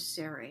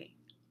 emissary.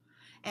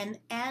 And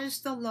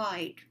as the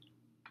light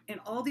and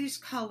all these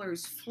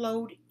colors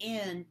flowed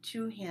in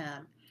to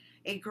him,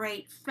 a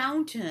great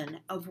fountain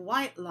of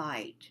white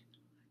light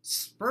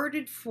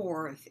spurted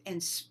forth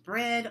and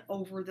spread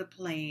over the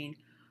plain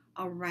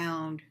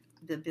around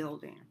the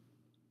building.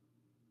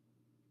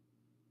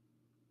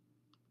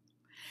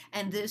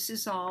 And this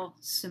is all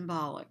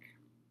symbolic.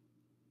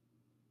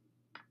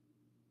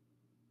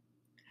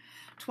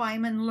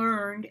 Twyman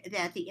learned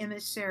that the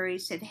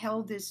emissaries had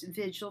held this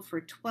vigil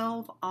for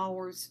 12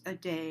 hours a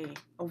day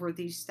over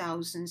these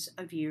thousands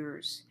of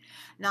years,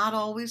 not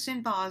always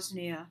in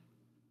Bosnia,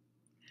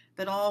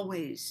 but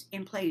always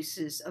in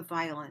places of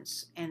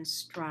violence and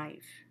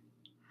strife.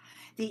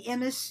 The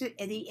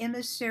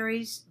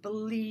emissaries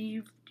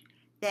believed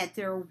that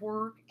their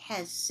work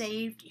has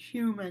saved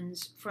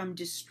humans from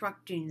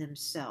destructing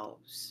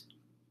themselves,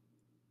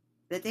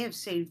 that they have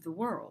saved the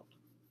world.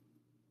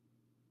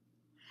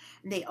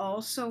 They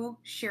also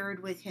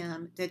shared with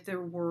him that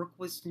their work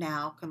was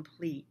now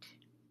complete,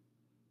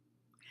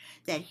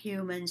 that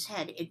humans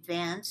had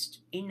advanced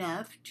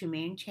enough to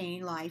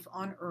maintain life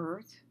on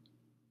Earth,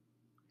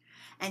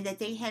 and that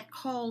they had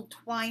called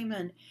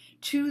Twyman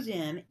to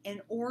them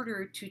in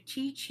order to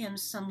teach him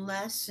some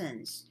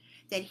lessons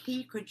that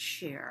he could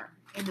share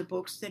in the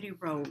books that he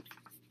wrote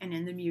and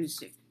in the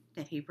music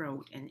that he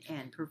wrote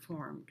and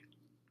performed.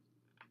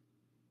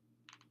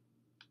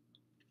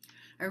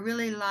 I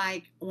really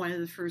like one of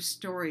the first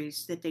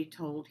stories that they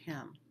told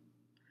him.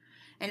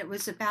 And it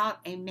was about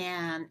a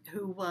man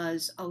who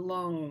was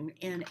alone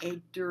in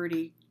a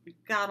dirty,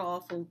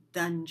 god-awful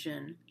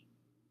dungeon.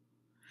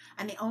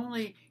 And the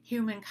only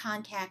human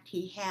contact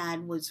he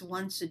had was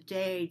once a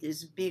day,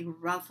 this big,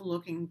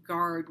 rough-looking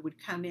guard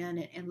would come in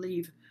and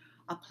leave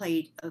a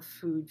plate of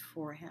food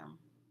for him.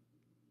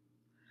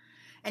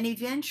 And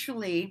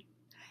eventually,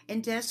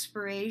 in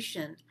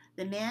desperation,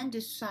 the man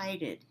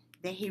decided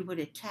that he would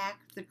attack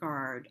the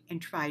guard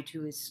and try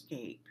to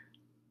escape.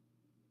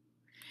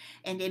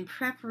 And in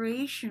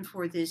preparation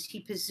for this, he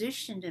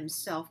positioned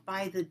himself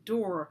by the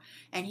door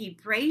and he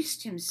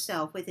braced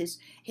himself with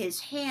his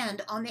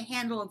hand on the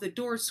handle of the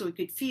door so he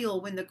could feel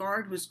when the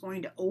guard was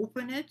going to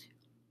open it.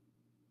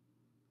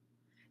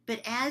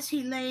 But as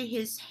he lay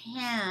his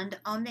hand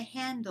on the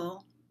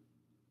handle,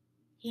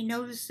 he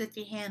noticed that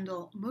the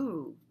handle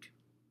moved.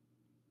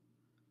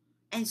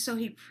 And so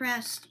he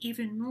pressed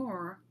even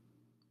more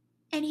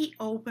and he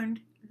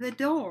opened the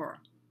door.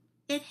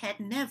 It had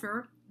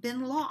never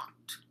been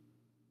locked.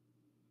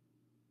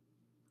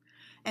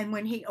 And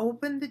when he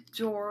opened the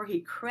door, he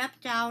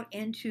crept out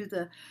into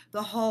the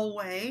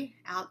hallway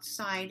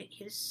outside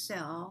his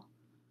cell,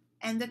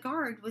 and the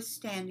guard was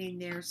standing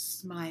there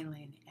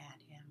smiling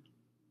at him.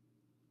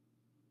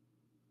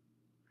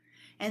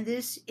 And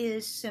this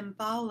is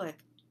symbolic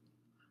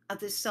of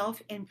the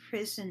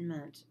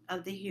self-imprisonment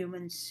of the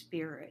human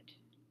spirit.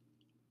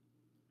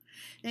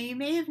 Now, you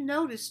may have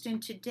noticed in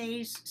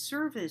today's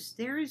service,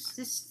 there is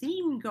this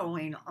theme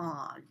going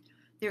on.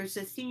 There's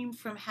a theme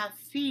from Have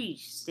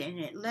Feast, and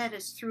it led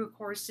us through A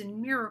Course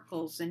in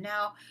Miracles, and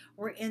now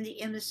we're in the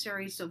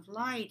Emissaries of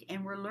Light,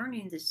 and we're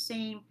learning the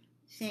same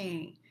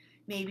thing,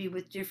 maybe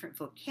with different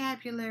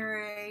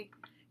vocabulary,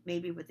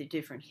 maybe with a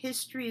different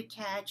history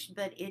attached,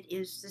 but it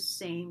is the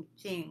same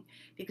thing,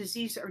 because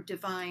these are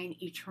divine,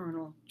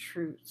 eternal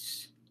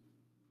truths.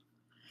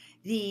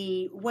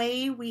 The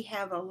way we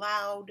have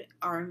allowed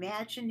our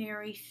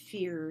imaginary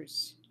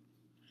fears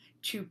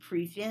to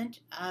prevent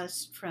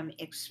us from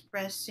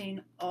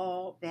expressing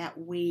all that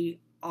we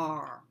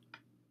are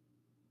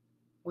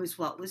was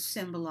what was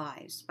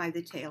symbolized by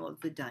the tale of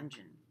the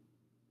dungeon.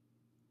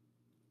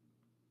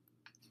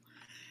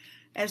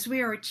 As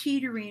we are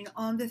teetering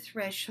on the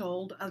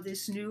threshold of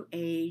this new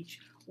age,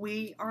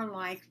 We are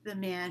like the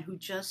man who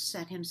just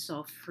set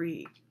himself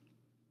free.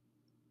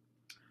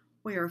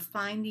 We are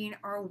finding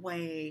our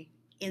way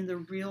in the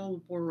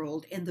real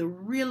world, in the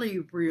really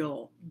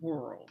real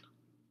world.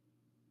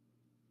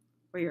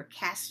 We are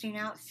casting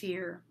out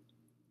fear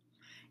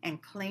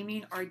and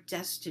claiming our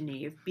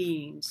destiny of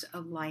beings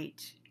of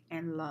light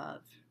and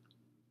love.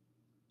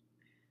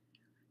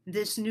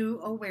 This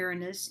new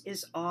awareness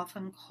is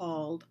often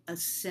called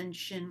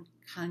ascension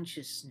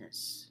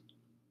consciousness.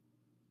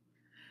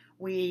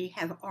 We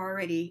have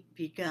already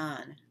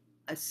begun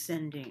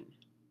ascending.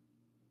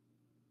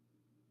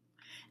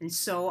 And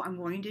so I'm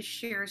going to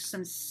share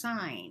some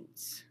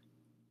signs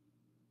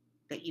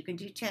that you can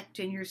detect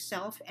in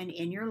yourself and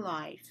in your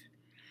life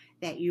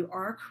that you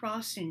are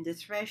crossing the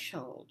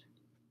threshold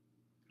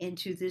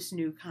into this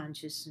new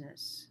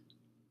consciousness.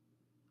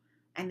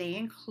 And they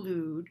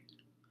include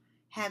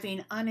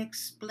having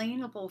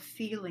unexplainable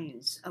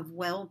feelings of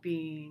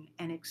well-being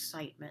and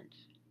excitement,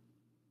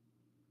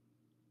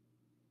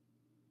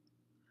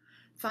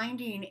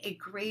 finding a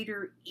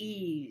greater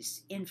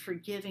ease in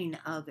forgiving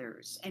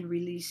others and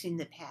releasing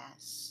the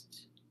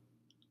past,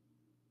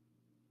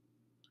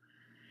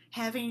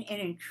 having an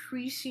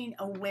increasing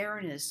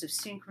awareness of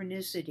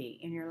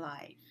synchronicity in your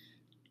life,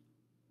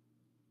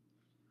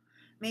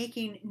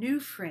 making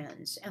new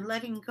friends and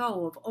letting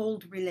go of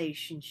old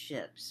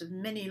relationships, of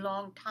many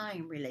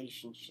long-time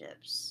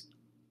relationships.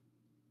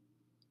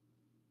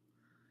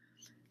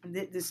 And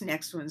this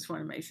next one's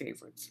one of my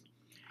favorites.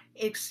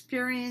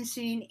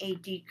 Experiencing a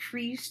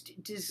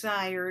decreased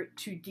desire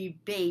to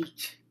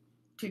debate,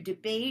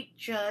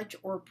 judge,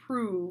 or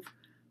prove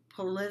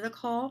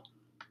political,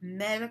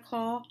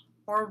 medical,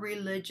 or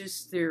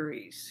religious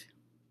theories.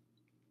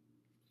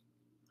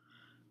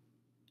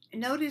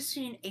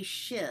 Noticing a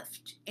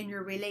shift in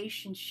your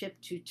relationship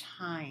to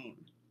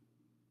time.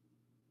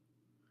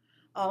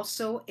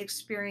 Also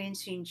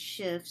experiencing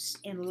shifts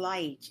in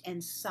light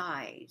and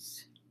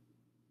size.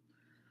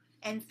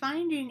 And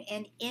finding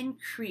an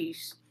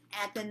increase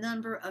at the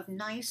number of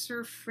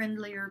nicer,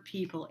 friendlier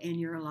people in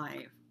your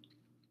life.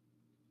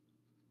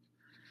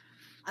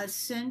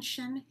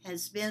 Ascension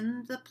has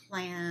been the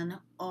plan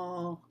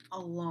all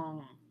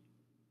along.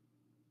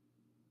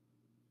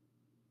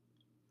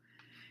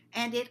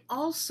 And it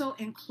also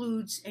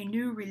includes a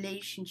new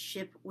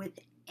relationship with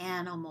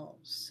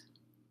animals.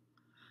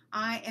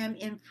 I am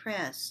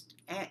impressed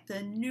at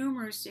the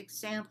numerous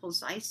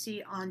examples I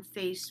see on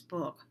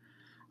Facebook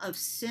of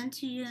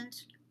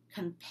sentient,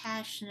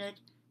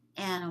 compassionate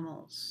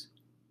animals.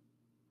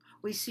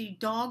 We see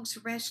dogs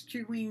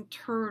rescuing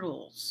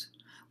turtles.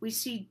 We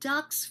see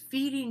ducks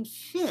feeding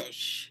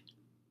fish.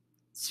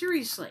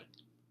 Seriously.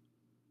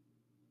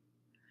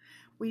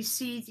 We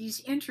see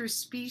these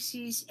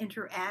interspecies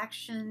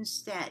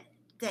interactions that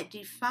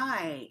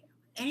defy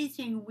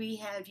anything we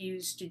have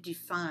used to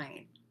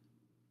define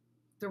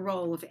the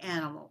role of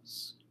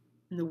animals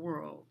in the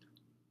world.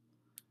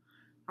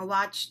 I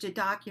watched a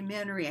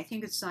documentary, I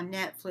think it's on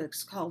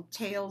Netflix, called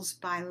Tales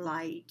by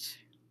Light.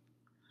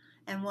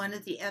 And one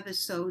of the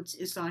episodes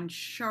is on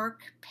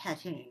shark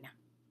petting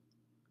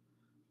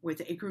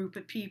with a group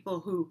of people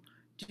who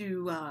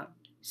do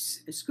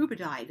scuba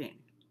diving.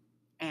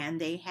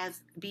 And they have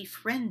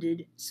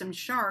befriended some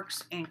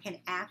sharks and can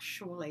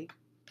actually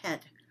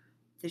pet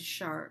the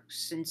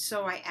sharks. And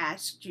so I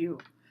asked you,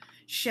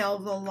 shall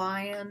the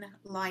lion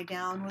lie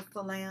down with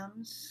the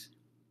lambs?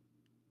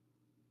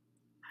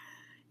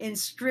 In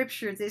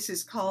Scripture, this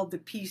is called the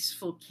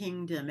peaceful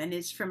kingdom, and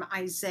it's from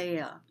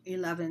Isaiah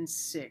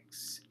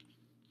 11:6.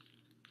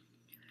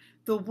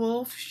 The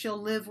wolf shall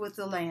live with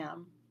the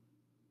lamb.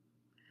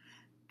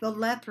 The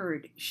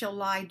leopard shall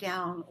lie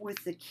down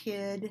with the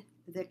kid,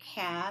 the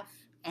calf,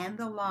 and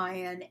the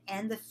lion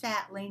and the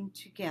fatling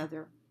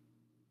together,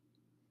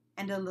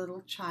 and a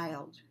little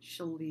child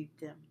shall lead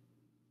them.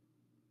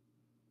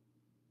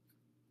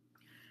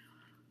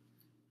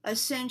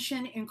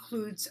 Ascension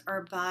includes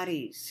our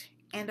bodies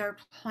and our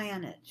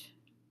planet.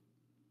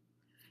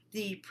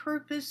 The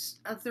purpose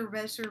of the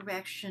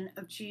resurrection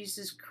of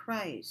Jesus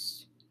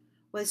Christ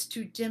was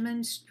to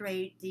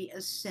demonstrate the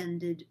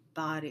ascended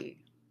body.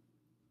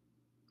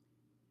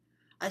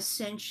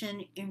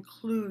 Ascension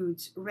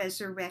includes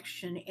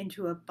resurrection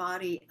into a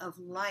body of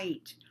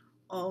light,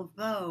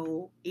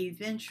 although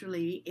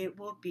eventually it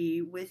will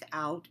be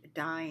without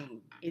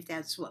dying, if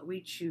that's what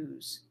we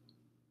choose,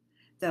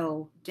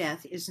 though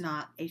death is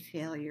not a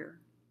failure.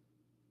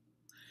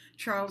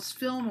 Charles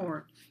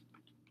Fillmore,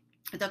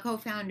 the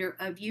co-founder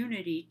of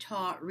Unity,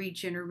 taught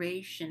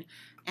regeneration,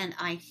 and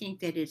I think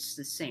that it's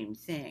the same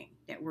thing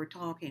that we're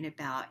talking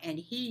about, and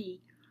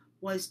he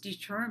was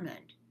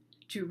determined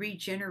to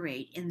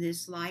regenerate in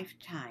this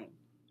lifetime.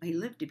 He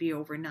lived to be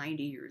over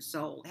 90 years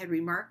old, had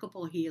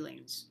remarkable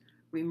healings,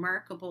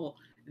 remarkable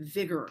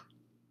vigor.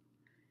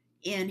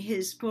 In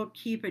his book,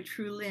 Keep a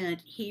True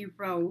Lent, he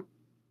wrote,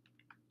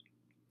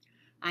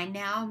 I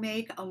now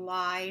make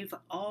alive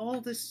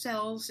all the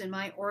cells in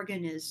my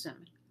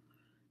organism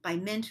by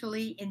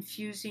mentally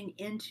infusing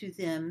into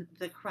them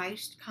the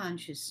Christ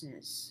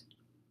consciousness.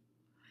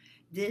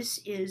 This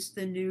is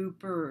the new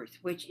birth,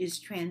 which is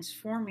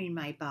transforming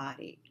my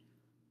body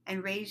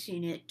and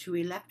raising it to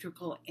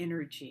electrical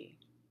energy.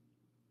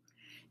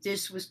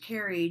 This was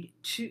carried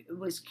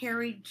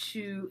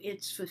to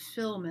its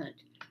fulfillment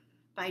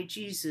by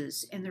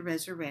Jesus in the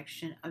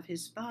resurrection of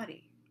his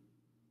body.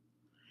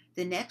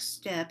 The next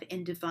step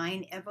in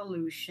divine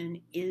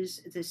evolution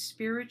is the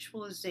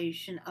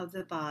spiritualization of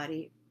the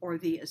body, or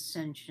the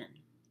ascension.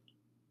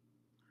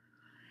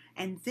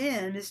 And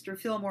then Mr.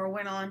 Fillmore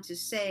went on to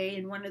say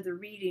in one of the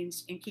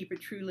readings in Keep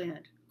It True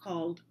Land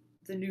called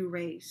The New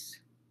Race,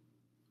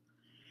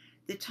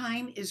 the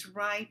time is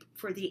ripe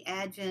for the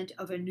advent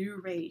of a new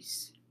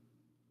race,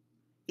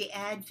 the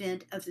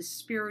advent of the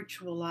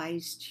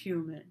spiritualized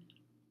human.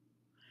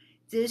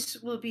 This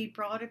will be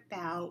brought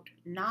about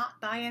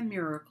not by a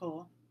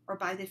miracle or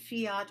by the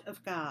fiat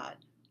of God,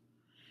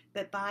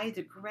 but by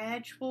the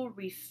gradual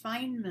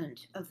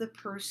refinement of the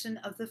person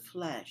of the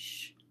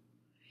flesh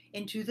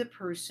into the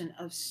person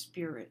of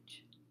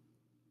spirit.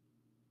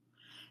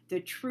 The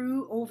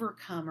true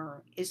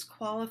overcomer is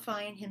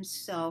qualifying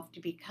himself to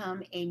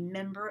become a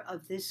member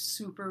of this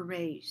super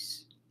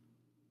race.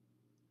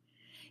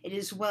 It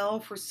is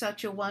well for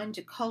such a one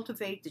to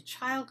cultivate the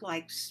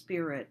childlike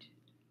spirit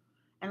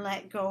and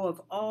let go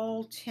of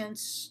all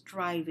tense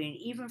striving,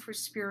 even for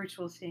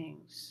spiritual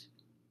things.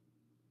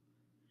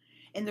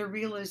 In the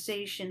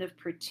realization of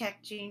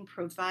protecting,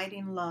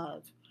 providing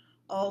love,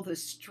 all the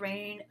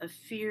strain of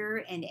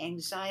fear and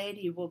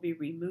anxiety will be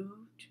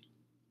removed,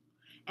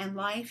 and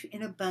life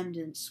in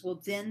abundance will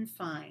then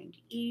find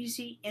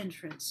easy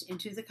entrance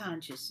into the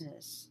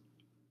consciousness,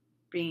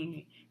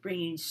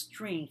 bringing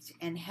strength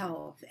and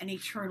health and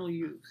eternal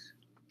youth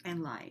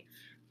and life.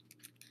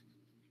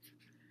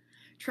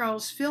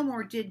 Charles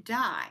Fillmore did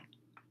die,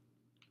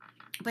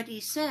 but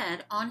he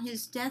said on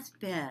his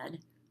deathbed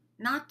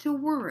not to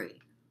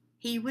worry.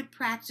 He would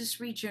practice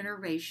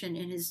regeneration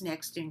in his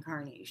next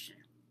incarnation.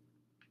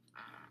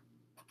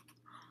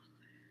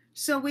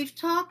 So we've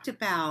talked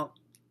about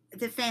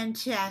the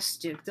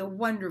fantastic, the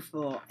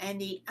wonderful, and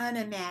the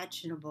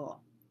unimaginable.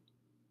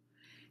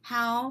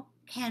 How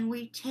can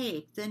we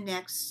take the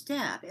next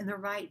step in the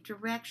right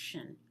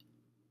direction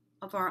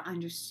of our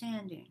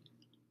understanding?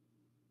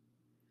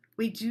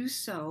 We do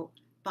so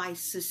by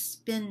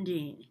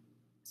suspending.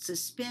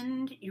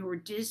 Suspend your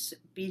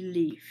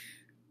disbelief.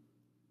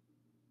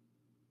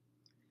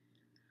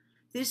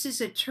 This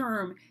is a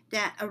term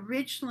that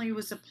originally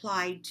was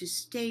applied to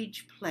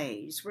stage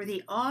plays where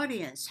the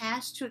audience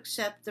has to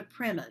accept the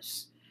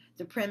premise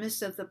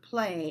of the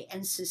play,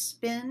 and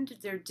suspend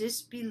their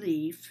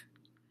disbelief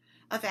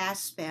of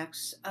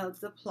aspects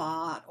of the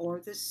plot or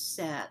the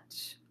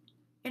set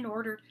in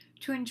order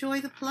to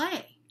enjoy the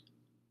play.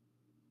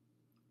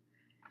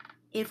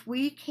 If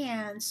we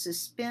can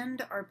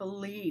suspend our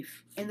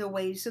belief in the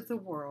ways of the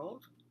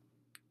world,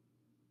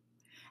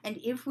 and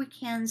if we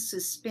can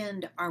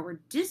suspend our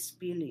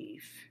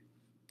disbelief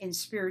in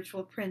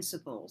spiritual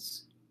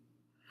principles,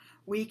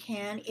 we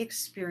can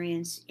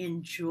experience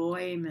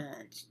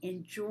enjoyment,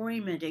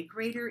 a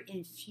greater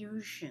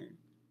infusion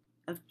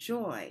of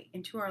joy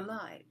into our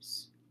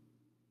lives.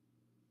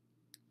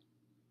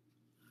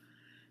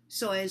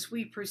 So as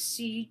we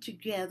proceed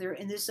together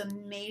in this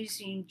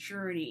amazing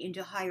journey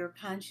into higher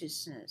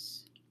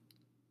consciousness,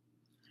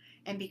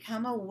 and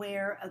become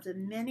aware of the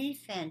many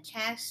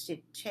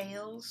fantastic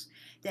tales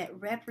that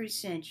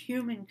represent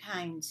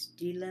humankind's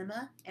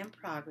dilemma and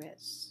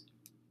progress,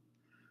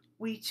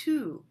 we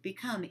too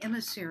become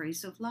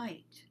emissaries of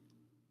light.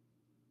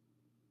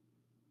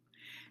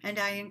 And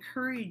I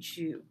encourage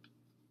you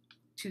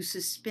to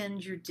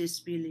suspend your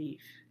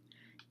disbelief.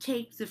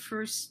 Take the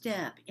first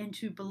step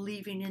into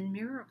believing in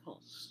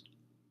miracles,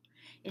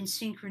 in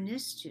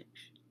synchronicities,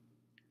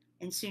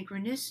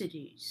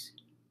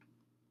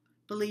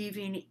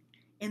 believing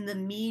in the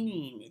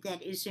meaning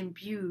that is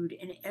imbued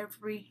in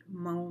every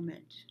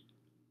moment,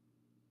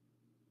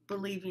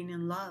 believing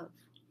in love,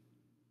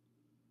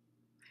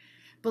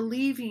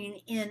 believing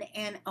in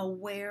an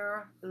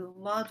aware,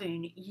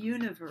 loving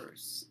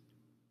universe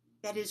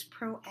that is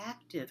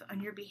proactive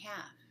on your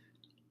behalf.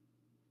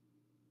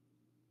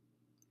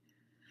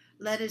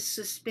 Let us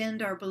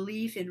suspend our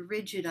belief in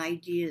rigid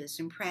ideas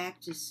and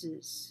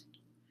practices,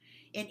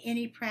 in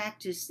any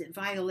practice that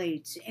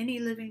violates any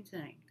living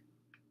thing.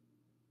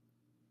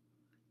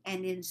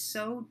 And in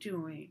so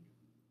doing,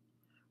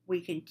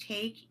 we can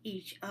take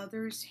each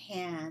other's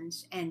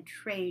hands and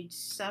trade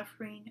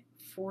suffering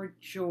for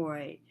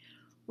joy.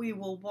 We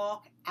will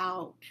walk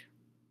out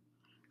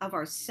of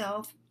our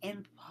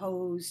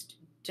self-imposed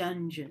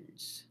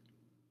dungeons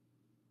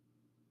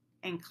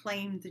and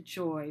claim the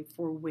joy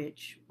for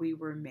which we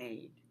were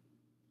made.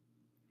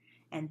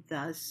 And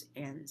thus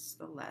ends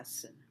the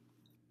lesson.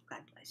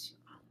 God bless you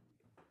all.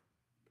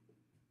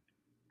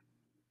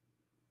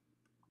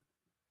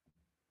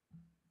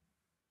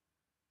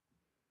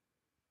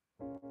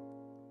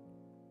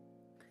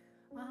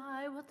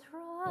 I will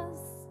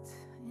trust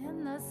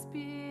in the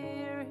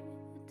Spirit.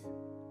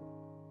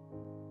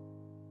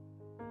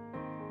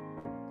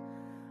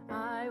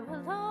 I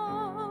will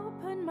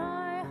open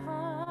my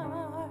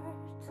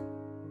heart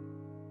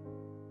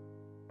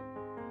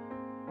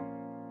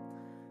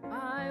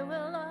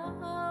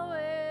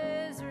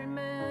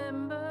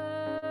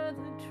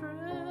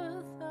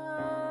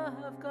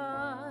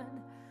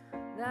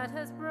that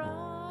has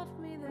brought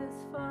me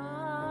this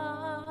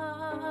far.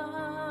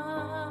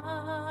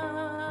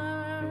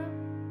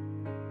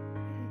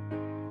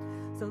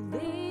 So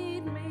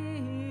lead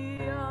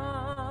me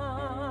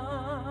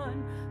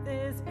on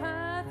this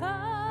path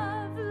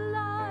of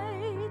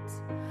light,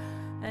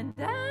 and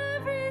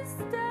every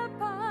step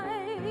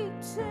I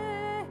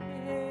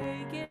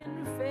take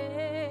in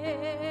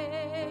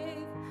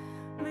faith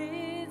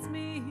leads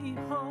me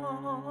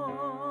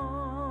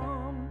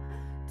home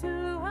to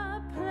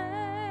a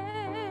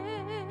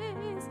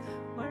place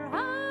where all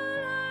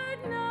I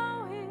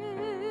know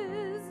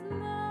is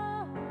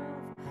love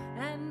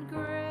and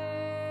grace.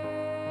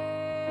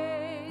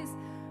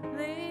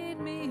 Lead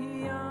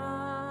me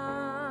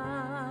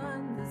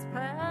on this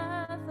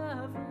path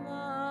of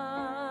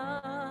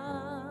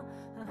love.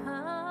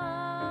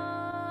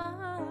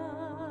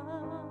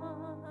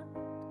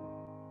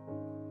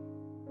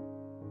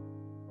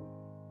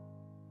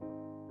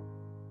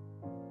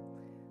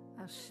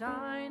 I'll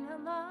shine a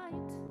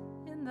light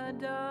in the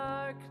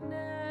darkness.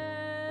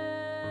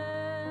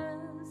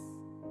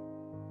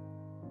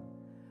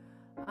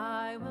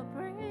 I will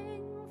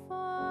bring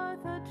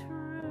forth the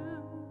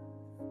truth.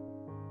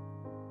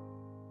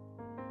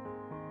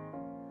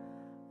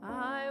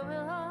 I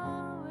will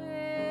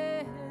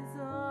always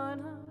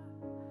honor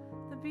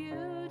the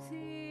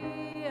beauty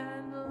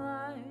and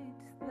light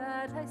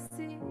that I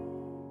see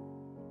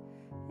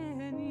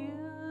in you.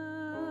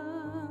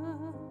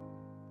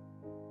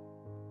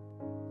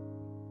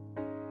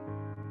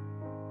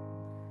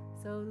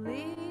 So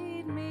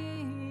lead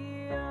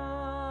me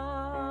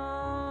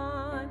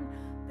on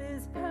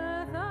this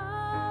path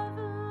of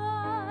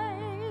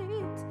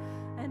light,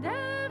 and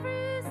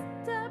every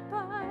step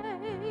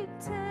I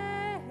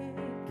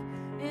take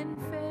in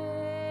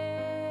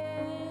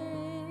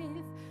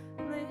faith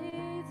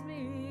leads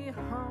me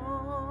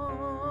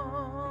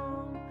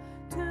home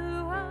to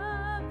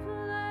a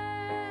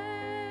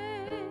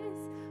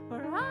place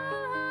where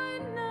all I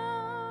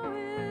know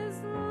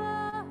is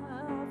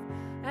love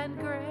and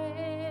grace.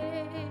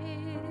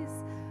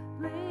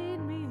 Lead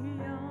me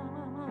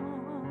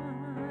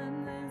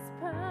on this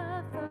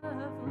path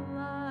of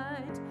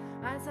light.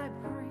 As I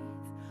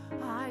breathe,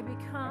 I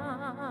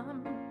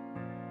become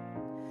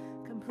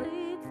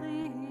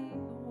completely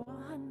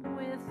one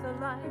with the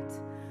light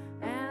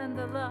and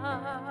the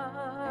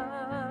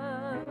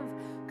love.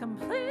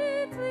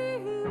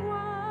 Completely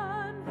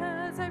one.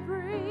 As I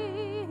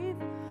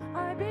breathe,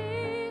 I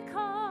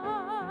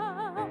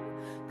become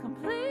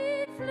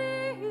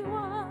completely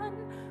one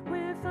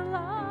with the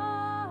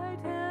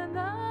light and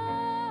the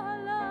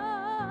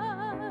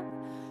love.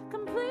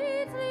 Completely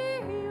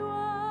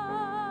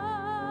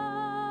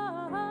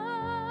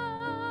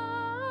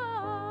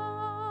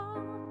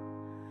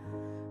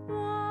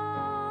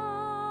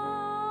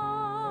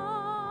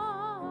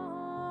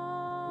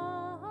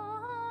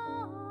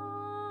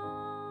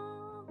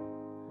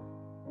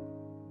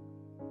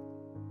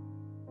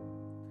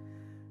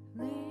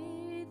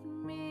lead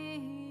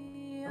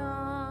me on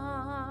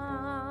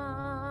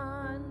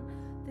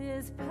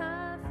this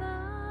path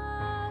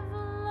of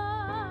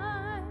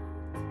light,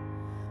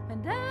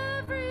 and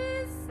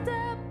every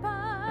step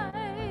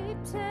I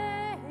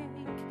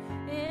take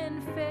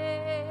in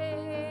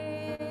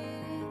faith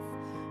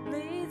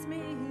leads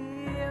me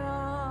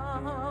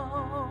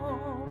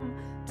home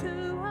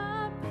to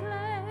a place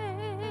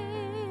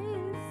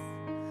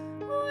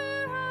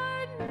where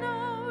I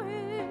know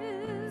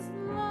is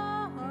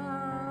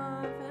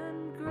love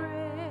and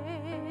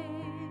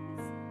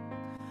grace.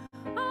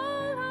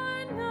 All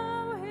I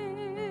know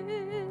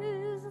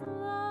is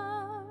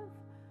love.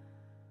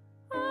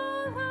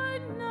 All I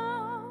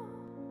know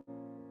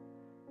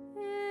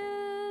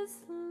is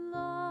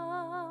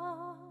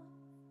love.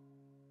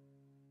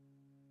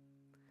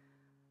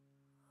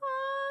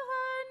 All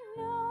I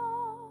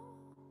know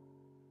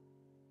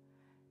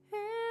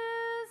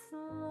is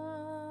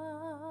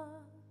love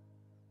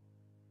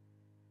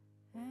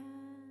and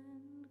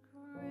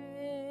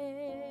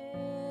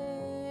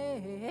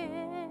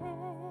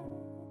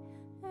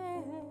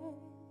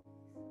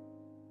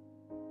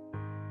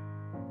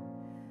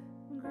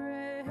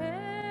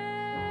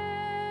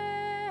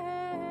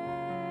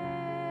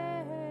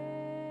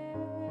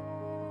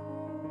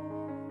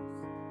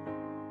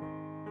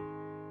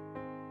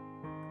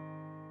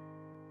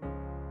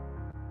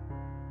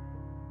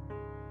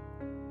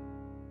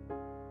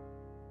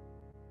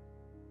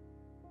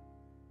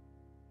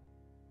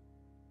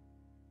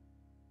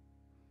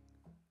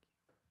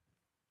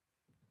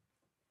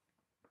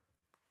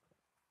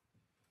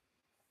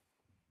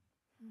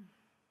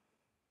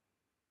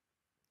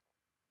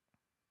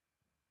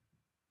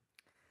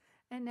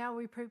And now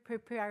we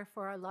prepare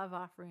for our love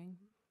offering.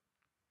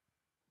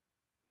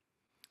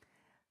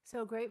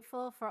 So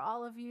grateful for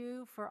all of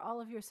you, for all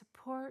of your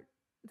support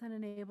that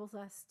enables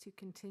us to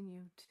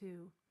continue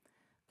to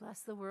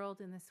bless the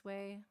world in this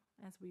way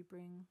as we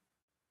bring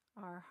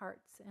our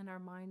hearts and our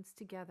minds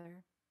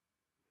together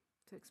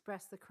to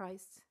express the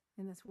Christ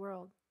in this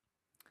world.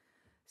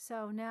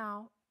 So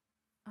now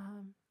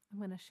I'm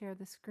going to share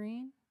the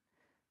screen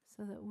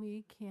so that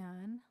we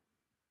can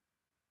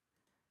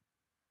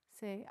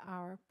say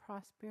our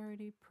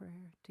prosperity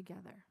prayer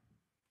together.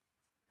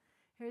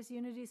 Here's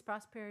Unity's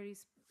prosperity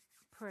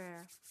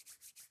prayer.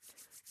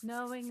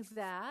 Knowing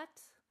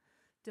that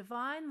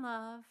divine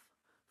love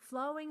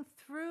flowing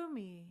through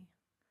me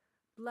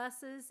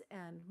blesses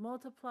and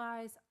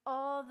multiplies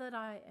all that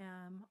I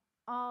am,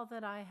 all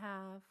that I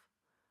have,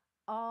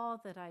 all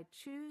that I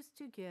choose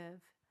to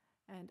give,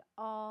 and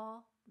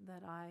all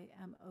that I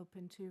am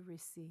open to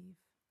receive.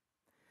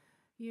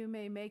 You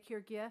may make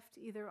your gift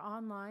either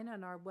online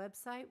on our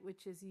website,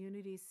 which is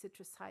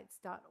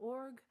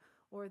unitycitrusheights.org,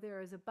 or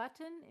there is a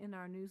button in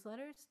our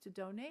newsletters to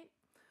donate,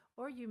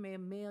 or you may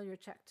mail your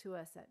check to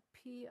us at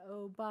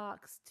P.O.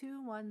 Box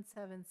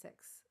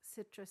 2176,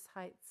 Citrus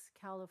Heights,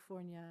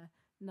 California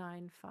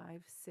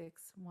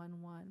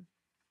 95611.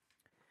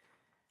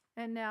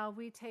 And now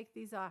we take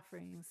these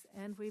offerings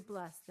and we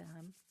bless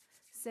them,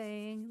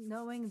 saying,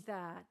 knowing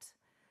that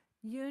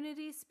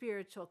Unity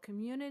Spiritual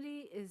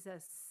Community is a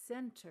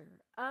center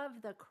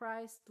of the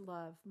Christ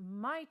love,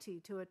 mighty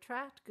to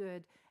attract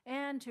good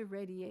and to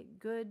radiate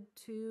good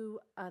to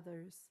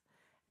others.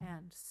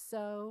 And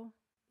so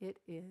it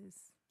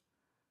is.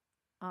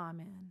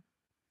 Amen.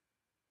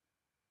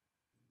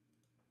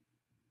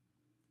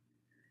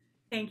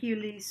 Thank you,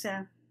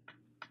 Lisa.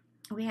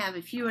 We have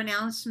a few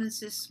announcements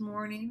this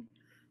morning.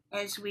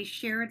 As we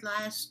shared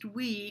last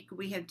week,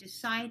 we have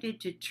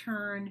decided to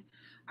turn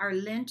our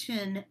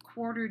Lenten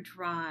quarter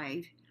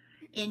drive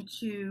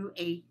into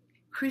a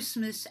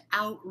Christmas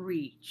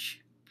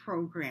outreach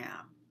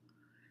program.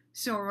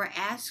 So we're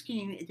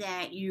asking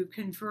that you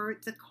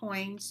convert the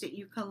coins that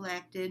you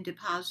collected,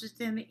 deposit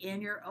them in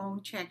your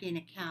own checking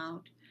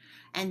account,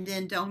 and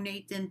then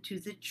donate them to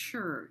the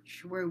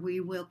church, where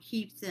we will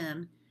keep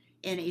them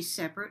in a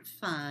separate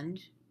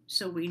fund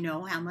so we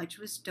know how much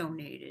was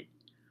donated.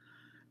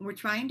 We're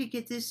trying to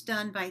get this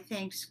done by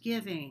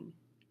Thanksgiving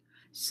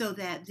so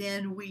that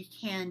then we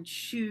can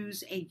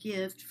choose a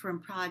gift from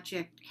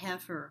Project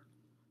Heifer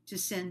to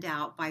send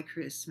out by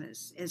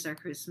Christmas as our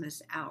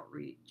Christmas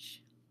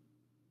outreach.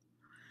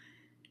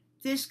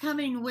 This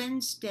coming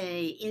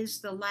Wednesday is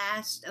the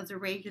last of the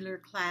regular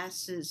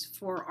classes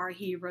for our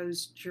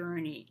Hero's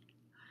Journey.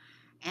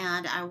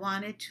 And I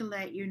wanted to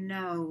let you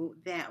know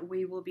that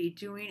we will be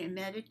doing a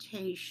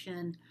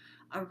meditation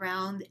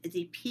around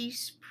the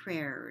peace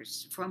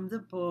prayers from the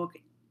book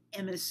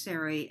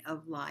Emissaries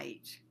of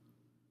Light,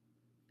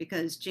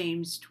 because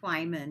James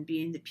Twyman,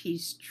 being the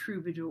Peace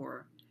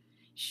Troubadour,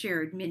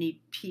 shared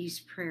many peace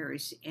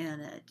prayers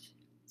in it.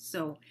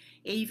 So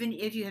even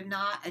if you have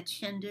not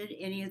attended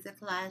any of the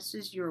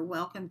classes, you're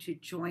welcome to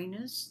join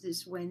us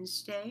this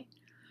Wednesday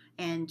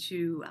and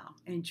to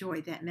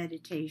enjoy that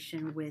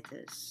meditation with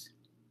us.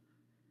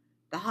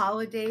 The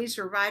holidays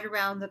are right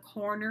around the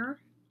corner.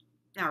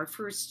 Our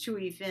first two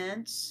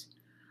events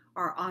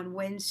are on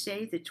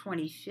Wednesday, the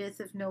 25th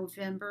of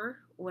November,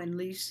 when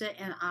Lisa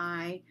and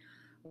I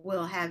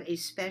will have a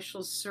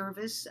special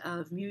service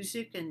of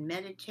music and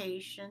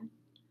meditation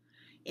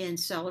in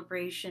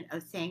celebration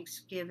of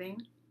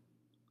Thanksgiving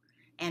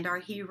and our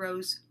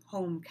heroes'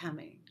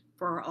 homecoming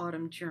for our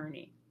autumn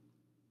journey.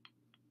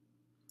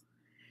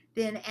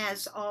 Then,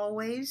 as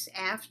always,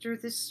 after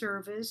the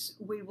service,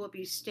 we will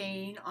be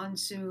staying on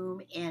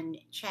Zoom and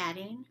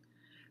chatting.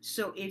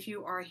 So if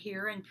you are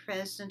here and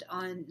present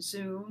on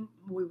Zoom,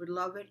 we would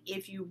love it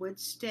if you would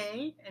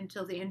stay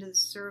until the end of the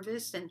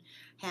service and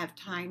have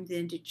time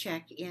then to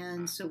check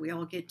in so we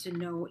all get to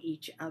know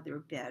each other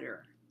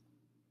better.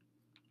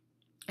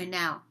 And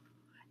now,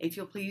 if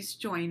you'll please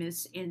join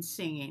us in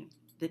singing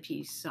the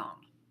peace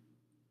song.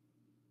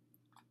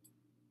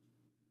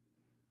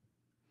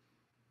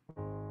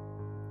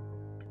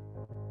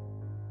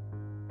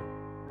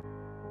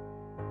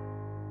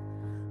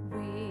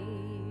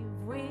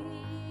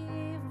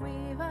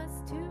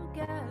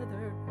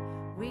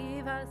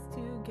 Weave us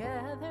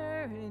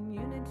together in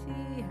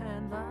unity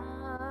and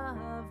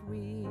love.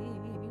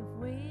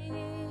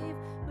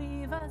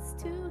 Weave us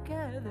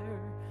together.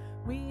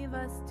 Weave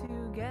us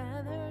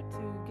together,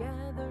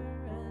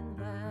 and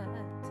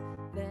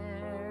let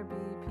there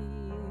be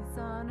peace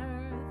on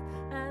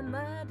earth, and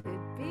let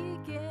it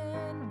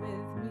begin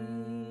with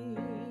me.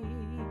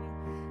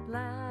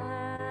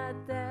 Let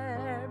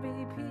there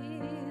be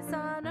peace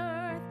on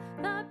earth,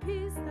 the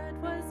peace that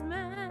was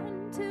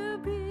meant to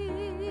be,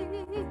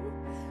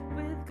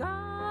 with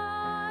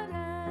God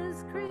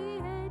as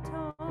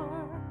creator.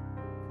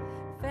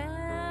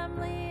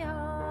 Family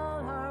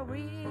all are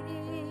we.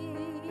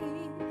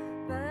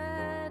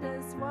 Let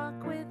us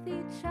walk with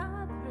each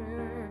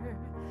other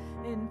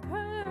in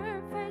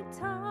perfect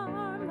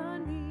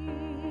harmony.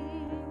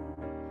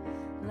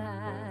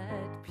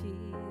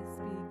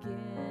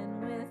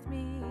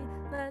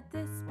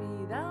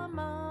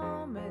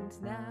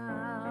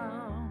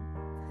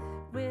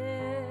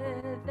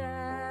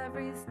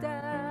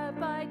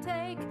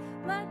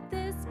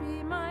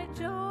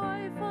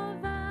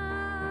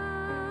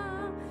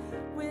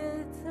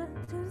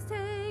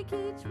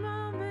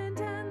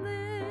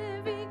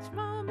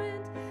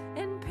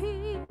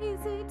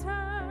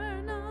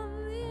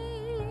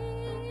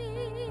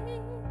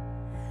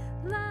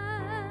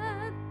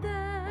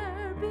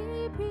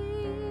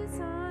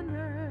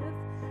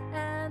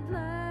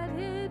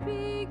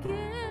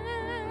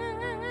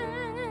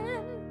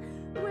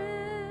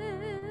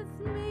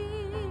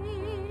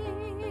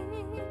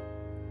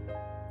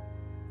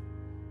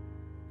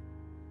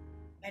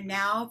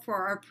 now for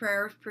our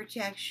prayer of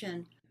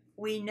protection.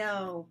 We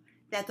know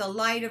that the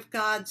light of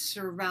God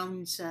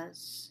surrounds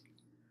us.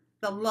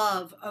 The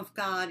love of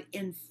God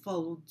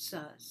enfolds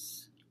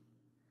us.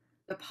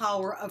 The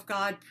power of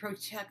God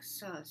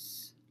protects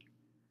us.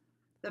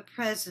 The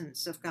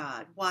presence of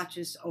God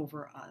watches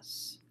over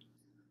us.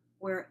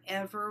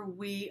 Wherever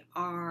we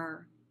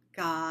are,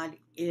 God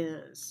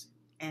is,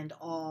 and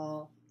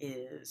all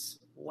is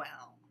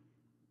well.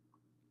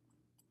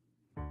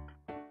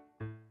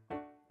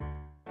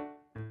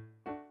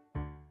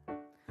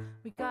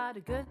 We got a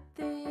good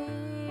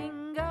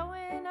thing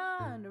going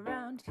on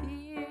around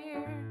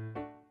here.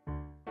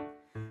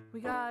 We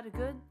got a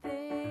good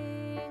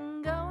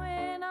thing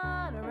going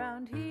on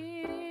around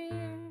here.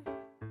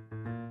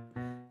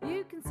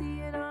 You can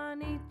see it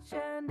on each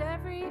and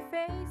every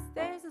face.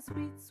 There's a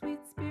sweet, sweet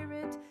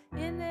spirit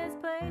in this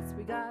place.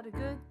 We got a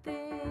good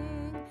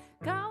thing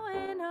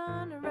going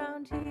on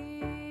around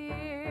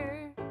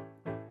here.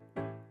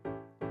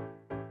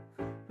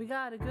 We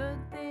got a good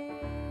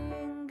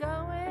thing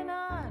going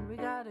on. We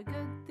got a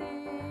good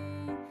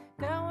thing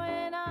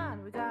going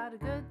on. We got a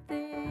good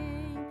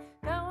thing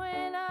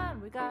going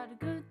on. We got a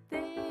good